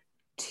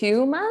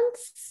 2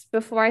 months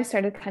before I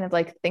started kind of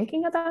like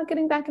thinking about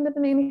getting back into the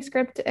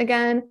manuscript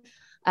again.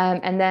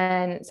 And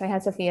then, so I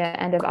had Sophia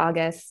end of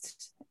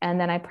August,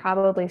 and then I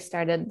probably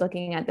started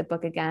looking at the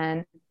book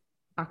again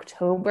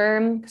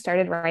October,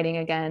 started writing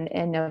again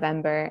in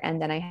November.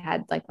 And then I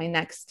had like my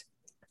next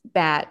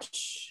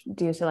batch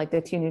due to like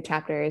the 2 new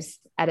chapters,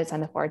 edits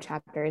on the 4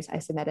 chapters. I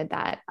submitted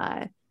that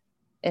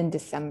in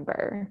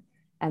December,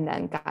 and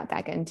then got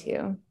back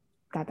into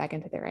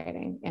the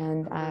writing.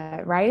 And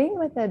writing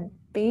with a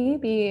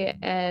baby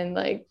and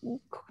like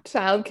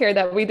childcare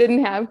that we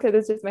didn't have, because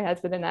it's just my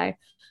husband and I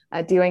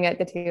doing it,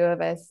 the 2 of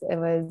us. It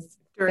was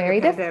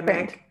very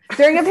different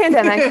during a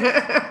pandemic.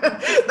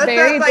 Let's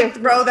not like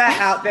throw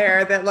that out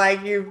there that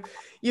like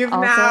You've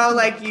Also, now,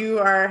 like, you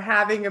are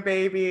having a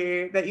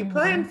baby that you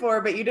planned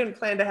for, but you didn't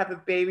plan to have a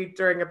baby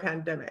during a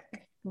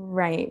pandemic.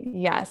 right.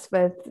 Yes.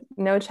 With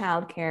no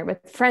childcare, with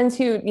friends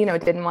who,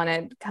 didn't want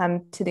to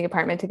come to the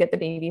apartment to get the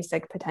baby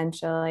sick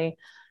potentially.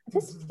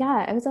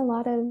 Yeah, it was a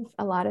lot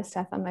of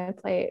stuff on my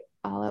plate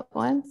all at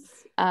once.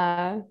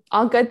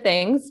 All good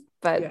things,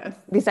 but Yes.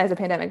 besides the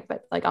pandemic,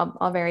 but like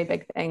all very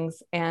big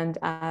things. And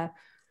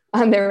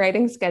on their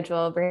writing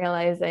schedule,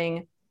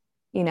 realizing,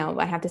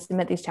 I have to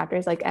submit these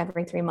chapters like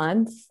every 3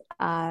 months.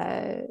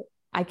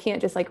 I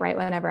can't just like write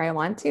whenever I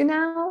want to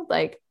now.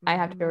 Like I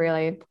have to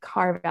really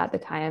carve out the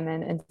time,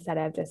 and instead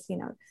of just,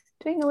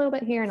 doing a little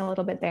bit here and a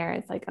little bit there,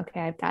 it's like, okay,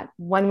 I've got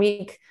 1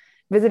 week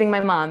visiting my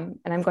mom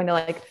and I'm going to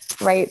like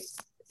write,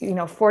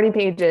 40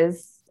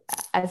 pages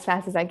as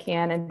fast as I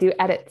can and do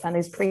edits on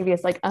these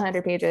previous like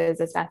 100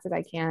 pages as fast as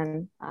I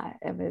can.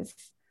 It was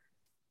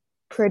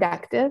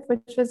productive,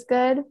 which was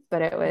good,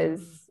 but it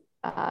was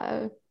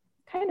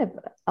kind of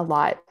a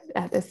lot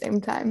at the same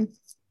time.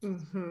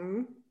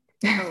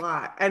 A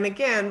lot. And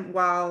again,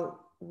 while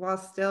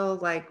still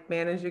like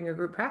managing a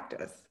group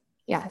practice.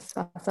 Yes,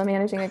 also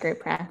managing a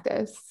group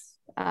practice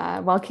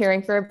while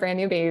caring for a brand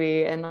new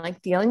baby and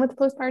like dealing with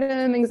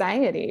postpartum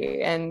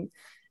anxiety and,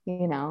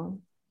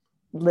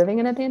 living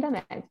in a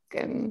pandemic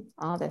and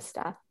all this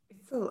stuff.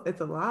 It's a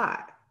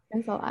lot.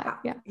 It's a lot.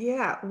 Yeah.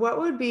 Yeah. What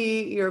would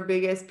be your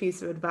biggest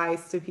piece of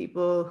advice to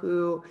people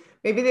who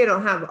maybe they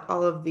don't have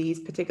all of these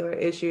particular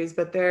issues,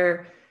 but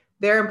they're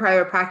in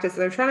private practice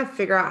and they're trying to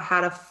figure out how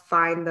to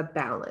find the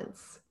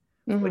balance?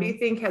 What do you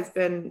think has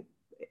been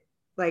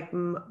like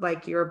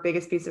your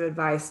biggest piece of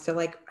advice to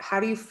like,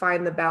 how do you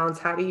find the balance?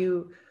 How do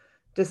you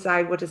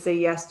decide what to say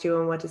yes to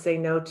and what to say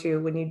no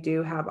to when you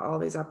do have all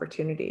these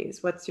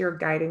opportunities? What's your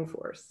guiding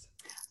force?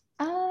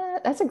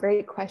 That's a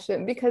great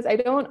question because I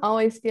don't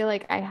always feel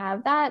like I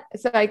have that.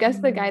 So I guess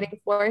the guiding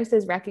force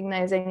is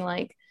recognizing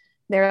like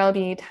there will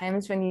be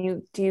times when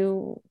you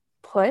do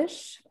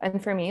push.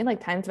 And for me, like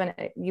times when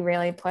you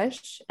really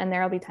push, and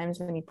there will be times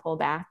when you pull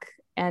back,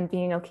 and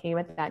being okay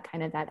with that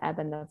kind of that ebb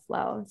and the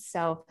flow.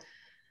 So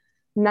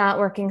not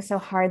working so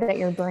hard that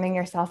you're burning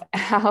yourself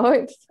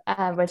out,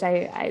 which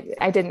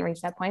I didn't reach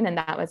that point. And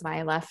that was why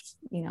I left,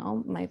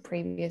 my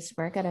previous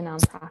work at a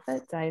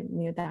nonprofit. So I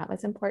knew that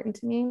was important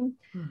to me.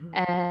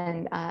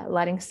 And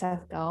letting stuff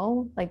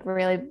go, like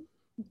really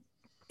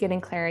getting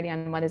clarity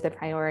on what is the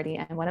priority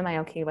and what am I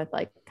okay with,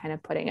 like kind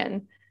of putting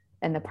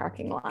in the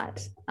parking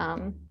lot.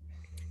 And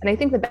I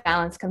think the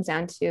balance comes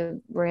down to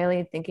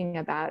really thinking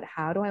about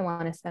how do I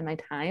want to spend my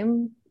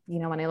time,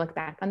 when I look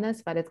back on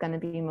this, but it's going to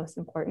be most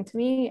important to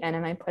me. And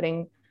am I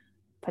putting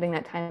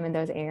that time in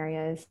those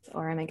areas,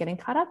 or am I getting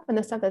caught up in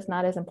the stuff that's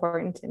not as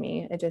important to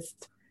me? It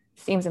just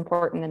seems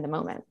important in the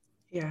moment.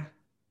 Yeah.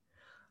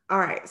 All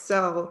right.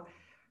 So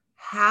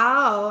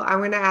I'm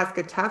going to ask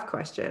a tough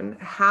question.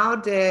 How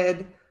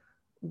did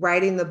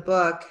writing the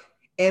book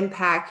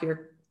impact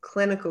your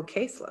clinical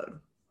caseload?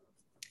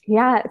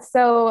 Yeah.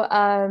 So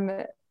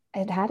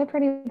it had a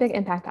pretty big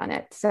impact on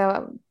it.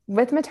 So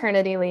with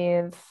maternity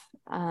leave,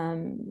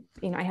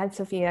 I had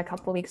Sophia a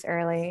couple weeks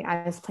early.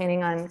 I was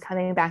planning on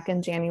coming back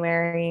in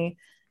January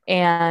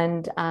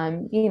and,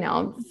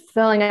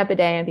 filling up a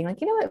day and being like,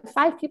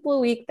 5 people a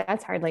week,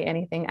 that's hardly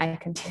anything. I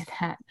can do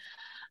that.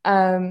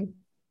 And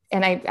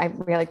I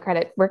really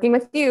credit working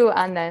with you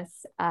on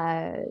this,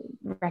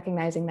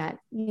 recognizing that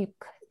you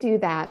could do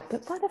that,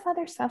 but what if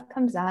other stuff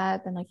comes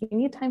up and like you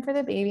need time for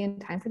the baby and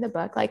time for the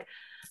book? Like,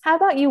 how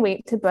about you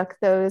wait to book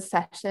those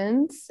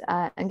sessions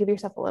and give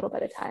yourself a little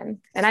bit of time?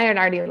 And I had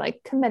already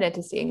like committed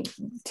to seeing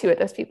 2 of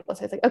those people.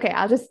 So it's like, okay,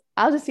 I'll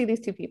just see these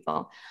 2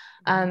 people.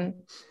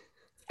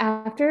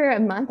 After a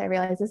month, I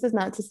realized this is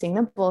not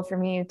sustainable for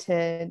me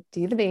to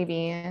do the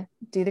baby,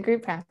 do the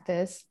group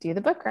practice, do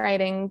the book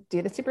writing,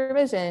 do the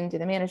supervision, do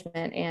the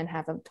management, and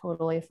have a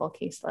totally full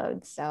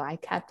caseload. So I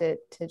kept it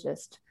to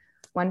just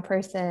one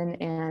person.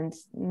 And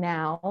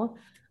now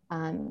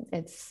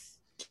it's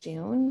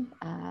June.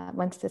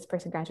 Once this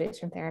person graduates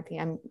from therapy,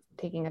 I'm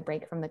taking a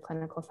break from the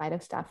clinical side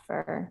of stuff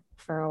for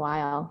a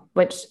while,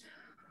 which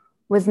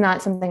was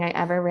not something I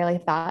ever really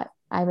thought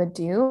I would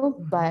do.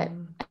 But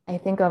I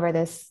think over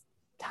this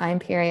time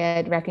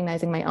period,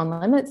 recognizing my own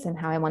limits and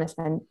how I want to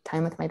spend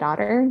time with my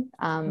daughter.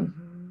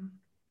 And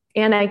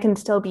I can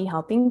still be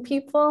helping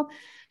people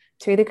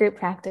through the group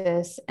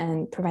practice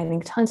and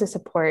providing tons of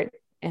support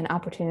and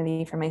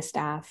opportunity for my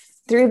staff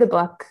through the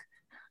book,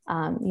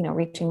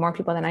 reaching more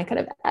people than I could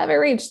have ever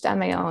reached on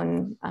my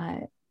own.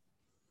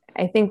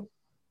 I think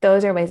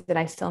those are ways that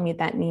I still meet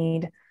that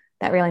need,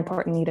 that really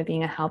important need of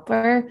being a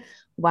helper,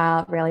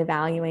 while really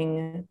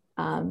valuing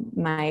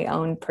my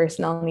own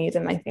personal needs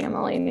and my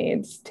family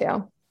needs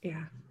too.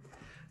 Yeah.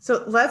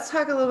 So let's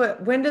talk a little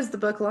bit. When does the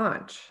book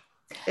launch?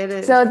 It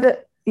is. So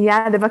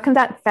the book comes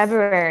out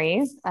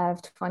February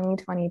of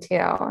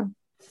 2022.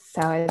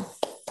 So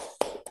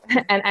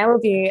and I will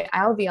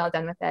be all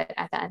done with it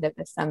at the end of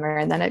the summer,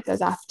 and then it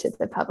goes off to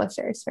the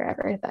publishers for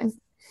everything.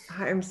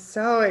 I'm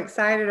so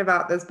excited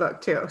about this book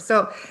too.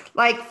 So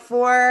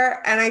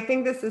and I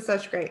think this is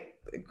such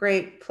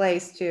great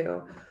place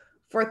too,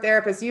 for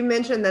therapists, you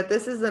mentioned that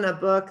this isn't a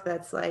book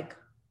that's like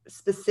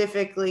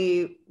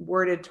specifically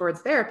worded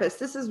towards therapists.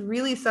 This is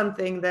really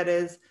something that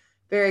is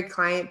very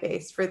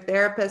client-based for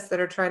therapists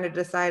that are trying to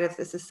decide if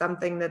this is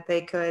something that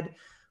they could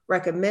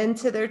recommend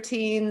to their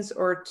teens,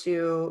 or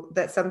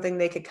that's something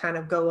they could kind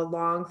of go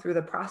along through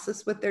the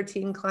process with their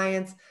teen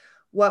clients.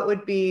 What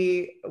would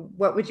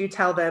you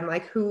tell them?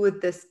 Like, who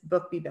would this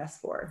book be best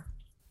for?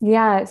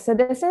 Yeah, so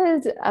this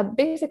is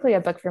basically a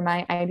book for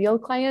my ideal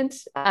client.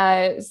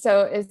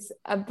 So it's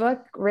a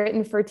book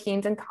written for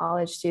teens and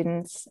college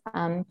students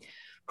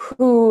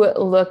who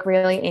look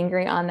really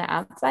angry on the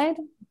outside,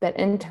 but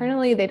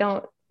internally they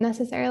don't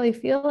necessarily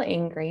feel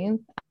angry.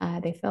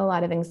 They feel a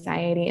lot of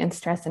anxiety and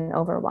stress and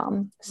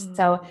overwhelm.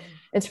 So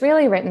it's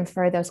really written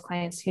for those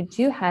clients who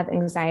do have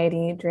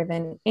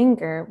anxiety-driven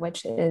anger,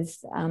 which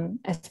is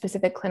a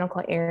specific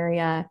clinical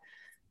area,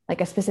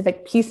 like a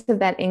specific piece of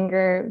that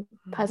anger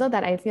puzzle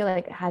that I feel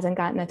like hasn't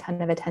gotten a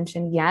ton of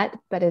attention yet,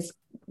 but is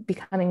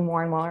becoming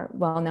more and more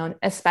well-known,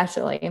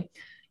 especially,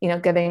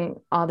 given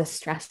all the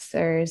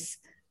stressors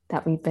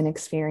that we've been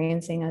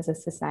experiencing as a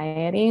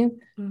society,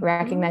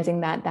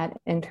 recognizing that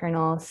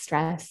internal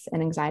stress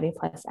and anxiety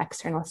plus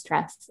external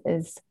stress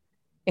is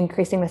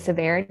increasing the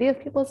severity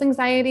of people's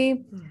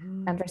anxiety.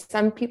 And for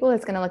some people,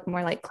 it's going to look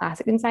more like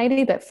classic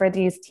anxiety, but for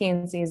these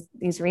teens,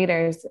 these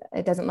readers,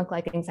 it doesn't look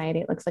like anxiety.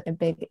 It looks like a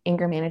big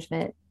anger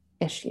management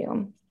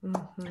issue.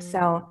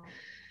 So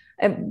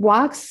it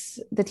walks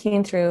the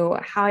teen through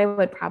how I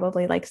would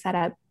probably like set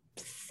up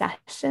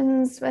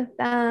sessions with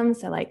them.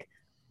 So like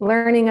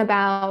learning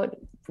about,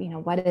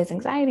 what is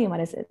anxiety and what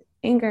is it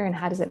anger, and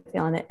how does it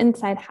feel on the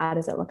inside? How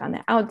does it look on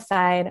the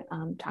outside?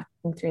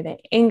 Talking through the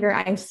anger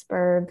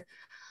iceberg,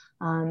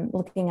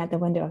 looking at the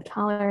window of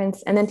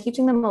tolerance, and then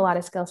teaching them a lot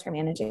of skills for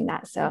managing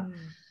that. So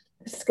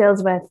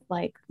skills with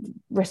like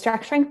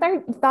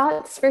restructuring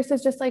thoughts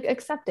versus just like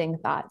accepting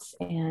thoughts,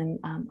 and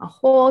a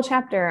whole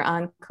chapter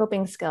on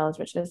coping skills,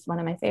 which is one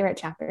of my favorite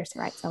chapters to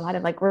write. So a lot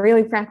of like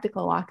really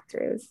practical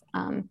walkthroughs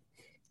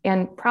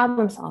and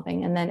problem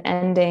solving, and then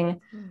ending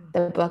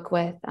the book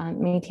with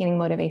maintaining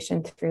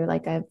motivation through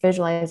like a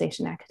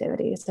visualization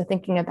activity. So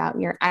thinking about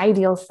your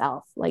ideal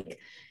self, like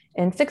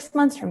in 6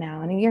 months from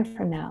now, and a year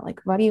from now, like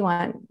what do you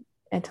want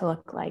it to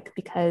look like?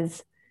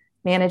 Because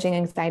managing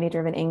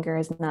anxiety-driven anger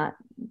is not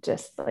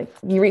just like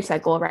you reach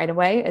that goal right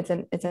away. It's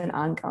an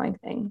ongoing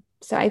thing.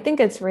 So I think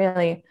it's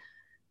really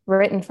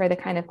written for the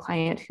kind of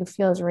client who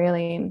feels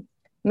really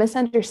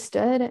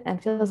misunderstood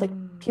and feels like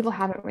people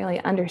haven't really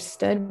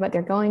understood what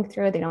they're going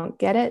through. They don't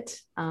get it.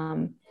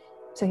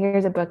 So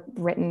here's a book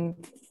written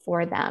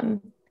for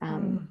them,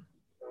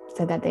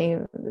 so that they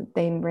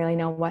really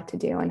know what to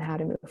do and how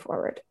to move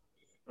forward.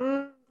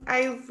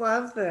 I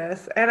love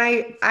this. And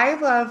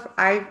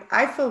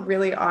I feel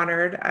really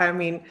honored. I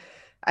mean,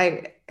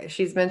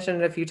 she's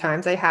mentioned it a few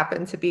times. I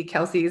happen to be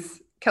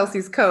Kelsey's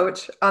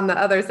coach on the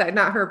other side,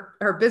 not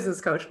her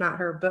business coach, not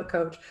her book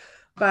coach,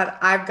 but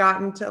I've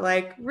gotten to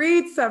like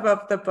read some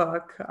of the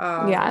book.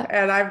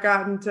 And I've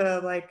gotten to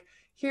like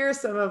hear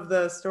some of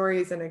the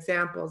stories and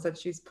examples that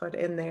she's put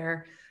in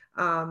there.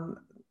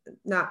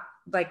 Not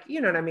like, you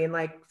know what I mean?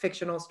 Like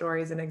fictional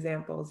stories and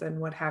examples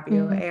and what have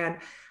you. And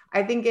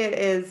I think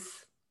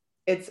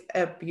it's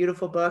a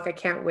beautiful book. I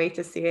can't wait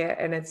to see it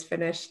in its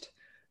finished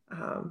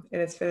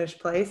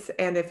place.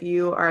 And if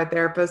you are a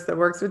therapist that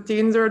works with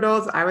teens or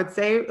adults, I would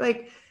say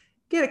like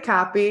get a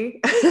copy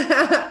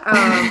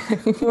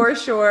for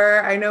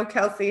sure. I know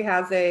Kelsey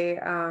has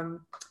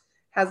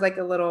like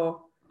a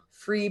little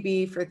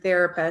freebie for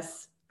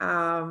therapists.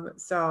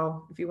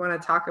 So if you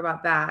want to talk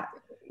about that.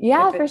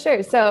 Yeah, for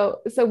sure.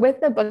 So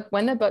with the book,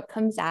 when the book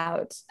comes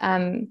out,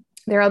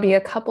 there will be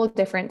a couple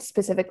different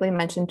specifically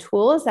mentioned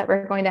tools that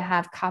we're going to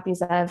have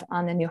copies of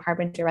on the New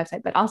Harbinger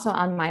website, but also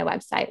on my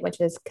website, which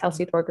is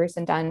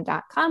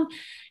kelseythorgersondunn.com.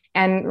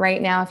 And right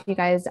now, if you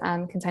guys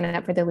can sign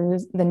up for the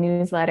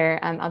newsletter,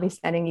 I'll be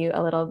sending you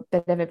a little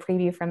bit of a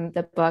preview from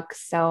the book.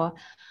 So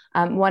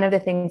one of the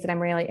things that I'm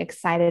really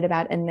excited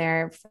about in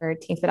there for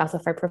teens, but also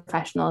for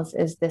professionals,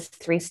 is this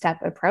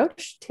 3-step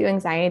approach to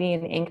anxiety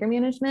and anger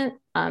management,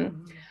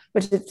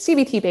 which is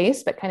CBT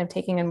based, but kind of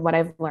taking in what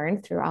I've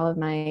learned through all of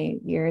my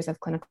years of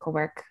clinical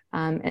work.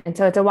 And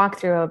so it's a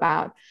walkthrough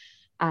about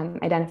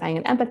identifying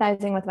and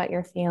empathizing with what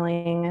you're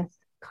feeling,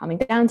 calming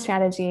down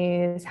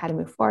strategies, how to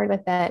move forward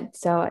with it.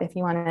 So if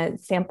you want a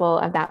sample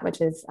of that,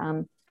 which is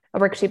a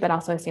worksheet, but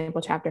also a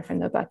sample chapter from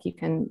the book, you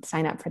can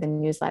sign up for the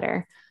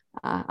newsletter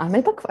on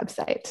my book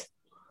website.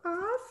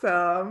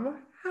 Awesome.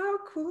 How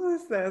cool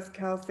is this,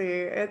 Kelsey?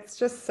 It's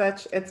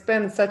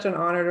been such an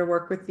honor to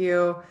work with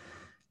you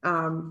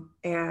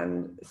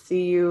and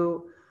see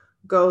you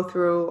go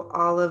through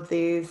all of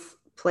these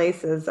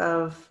places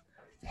of,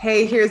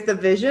 hey, here's the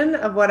vision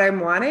of what I'm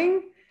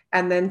wanting.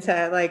 And then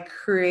to like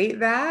create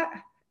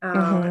that.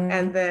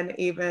 And then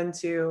even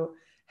to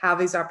have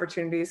these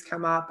opportunities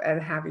come up and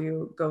have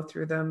you go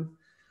through them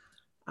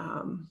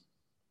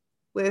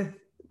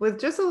with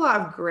just a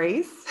lot of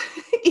grace,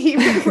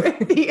 even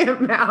with the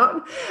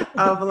amount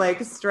of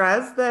like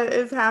stress that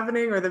is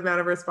happening or the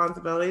amount of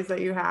responsibilities that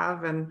you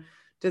have, and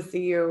to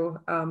see you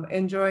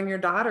enjoying your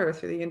daughter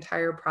through the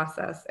entire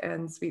process,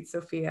 and sweet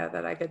Sophia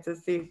that I get to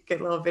see,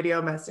 get little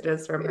video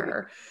messages from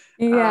her.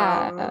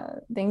 Yeah,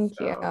 thank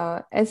you.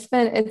 It's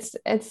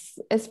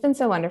been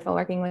so wonderful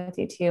working with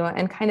you too,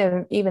 and kind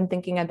of even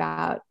thinking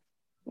about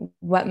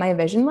what my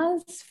vision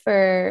was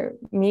for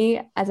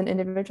me as an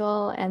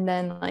individual, and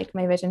then like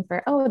my vision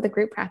for the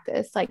group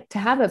practice, like to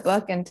have a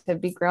book and to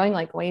be growing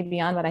like way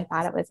beyond what I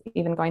thought it was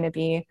even going to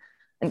be,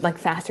 and like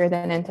faster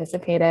than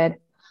anticipated.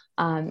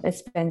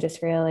 It's been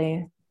just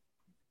really,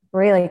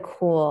 really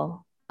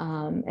cool,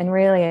 and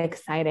really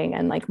exciting,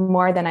 and like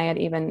more than I had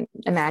even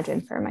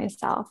imagined for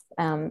myself.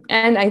 And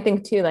I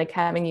think too, like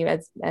having you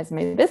as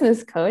my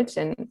business coach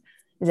and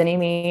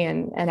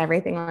Zynnyme and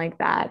everything like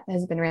that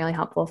has been really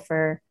helpful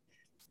for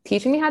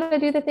teaching me how to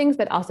do the things,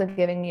 but also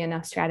giving me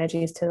enough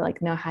strategies to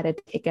like know how to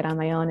take it on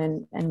my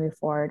own and move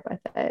forward with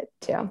it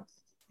too.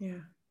 Yeah.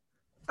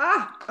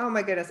 Oh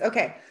my goodness.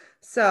 Okay.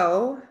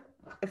 So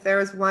if there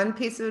was one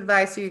piece of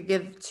advice you could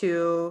give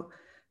to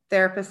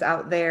therapists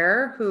out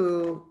there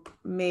who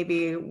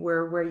maybe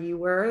were where you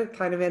were,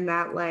 kind of in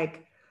that,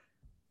 like,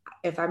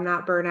 if I'm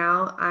not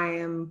burnout, I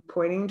am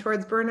pointing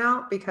towards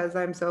burnout because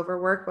I'm so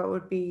overworked, what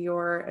would be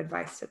your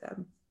advice to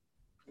them?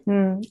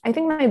 I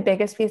think my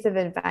biggest piece of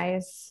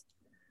advice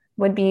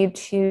would be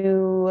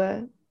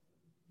to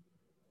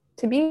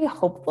be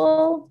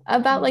hopeful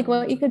about like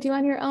what you could do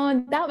on your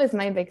own. That was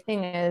my big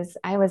thing, is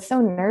I was so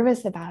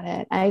nervous about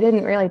it. I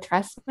didn't really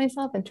trust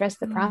myself and trust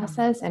the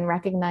process, and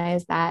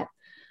recognize that,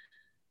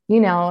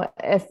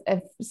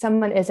 if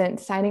someone isn't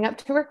signing up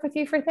to work with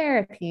you for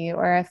therapy,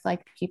 or if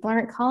like people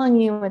aren't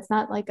calling you, it's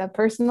not like a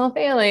personal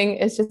failing,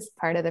 it's just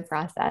part of the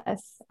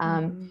process.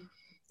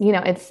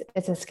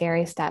 It's a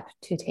scary step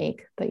to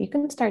take, but you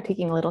can start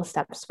taking little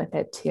steps with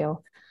it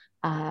too.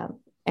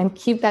 And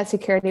keep that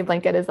security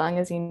blanket as long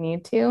as you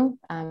need to.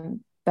 But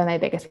my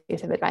biggest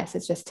piece of advice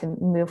is just to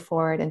move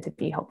forward and to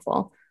be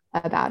hopeful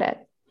about it.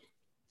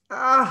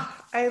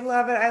 I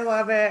love it. I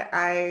love it.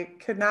 I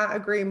could not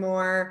agree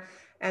more.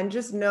 And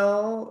just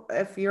know,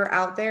 if you're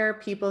out there,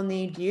 people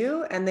need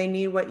you, and they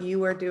need what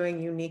you are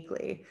doing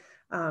uniquely.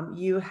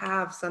 You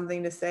have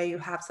something to say, you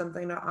have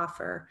something to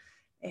offer,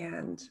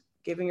 and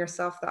giving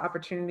yourself the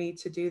opportunity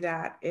to do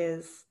that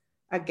is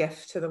a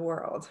gift to the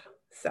world.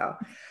 So,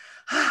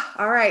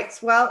 all right.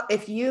 Well,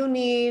 if you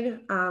need,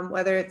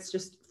 whether it's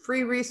just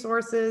free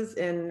resources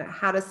in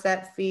how to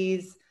set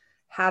fees,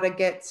 how to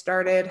get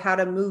started, how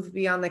to move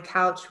beyond the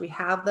couch, we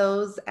have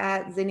those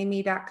at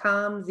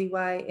zynnyme.com,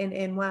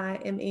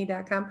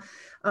 ZYNNYME.com.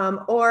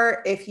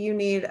 Or if you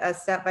need a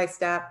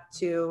step-by-step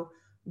to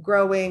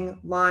growing,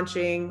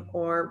 launching,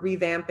 or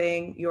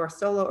revamping your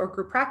solo or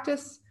group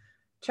practice,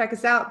 check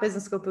us out,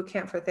 Business School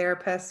Bootcamp for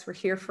Therapists. We're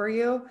here for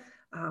you.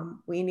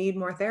 We need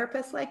more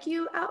therapists like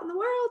you out in the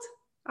world.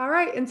 All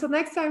right, until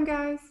next time,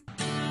 guys.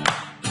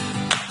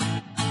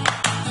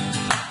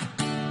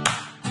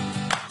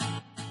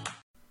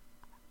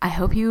 I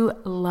hope you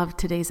loved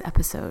today's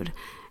episode.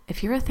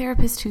 If you're a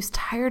therapist who's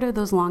tired of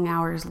those long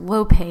hours,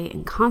 low pay,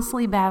 and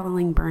constantly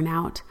battling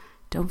burnout,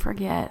 don't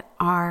forget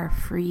our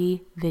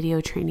free video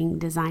training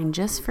designed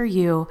just for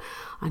you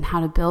on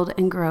how to build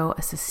and grow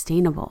a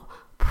sustainable,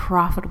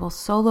 profitable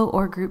solo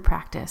or group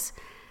practice.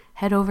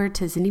 Head over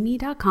to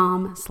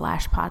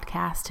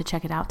zynnyme.com/podcast to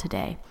check it out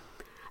today.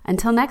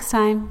 Until next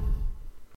time.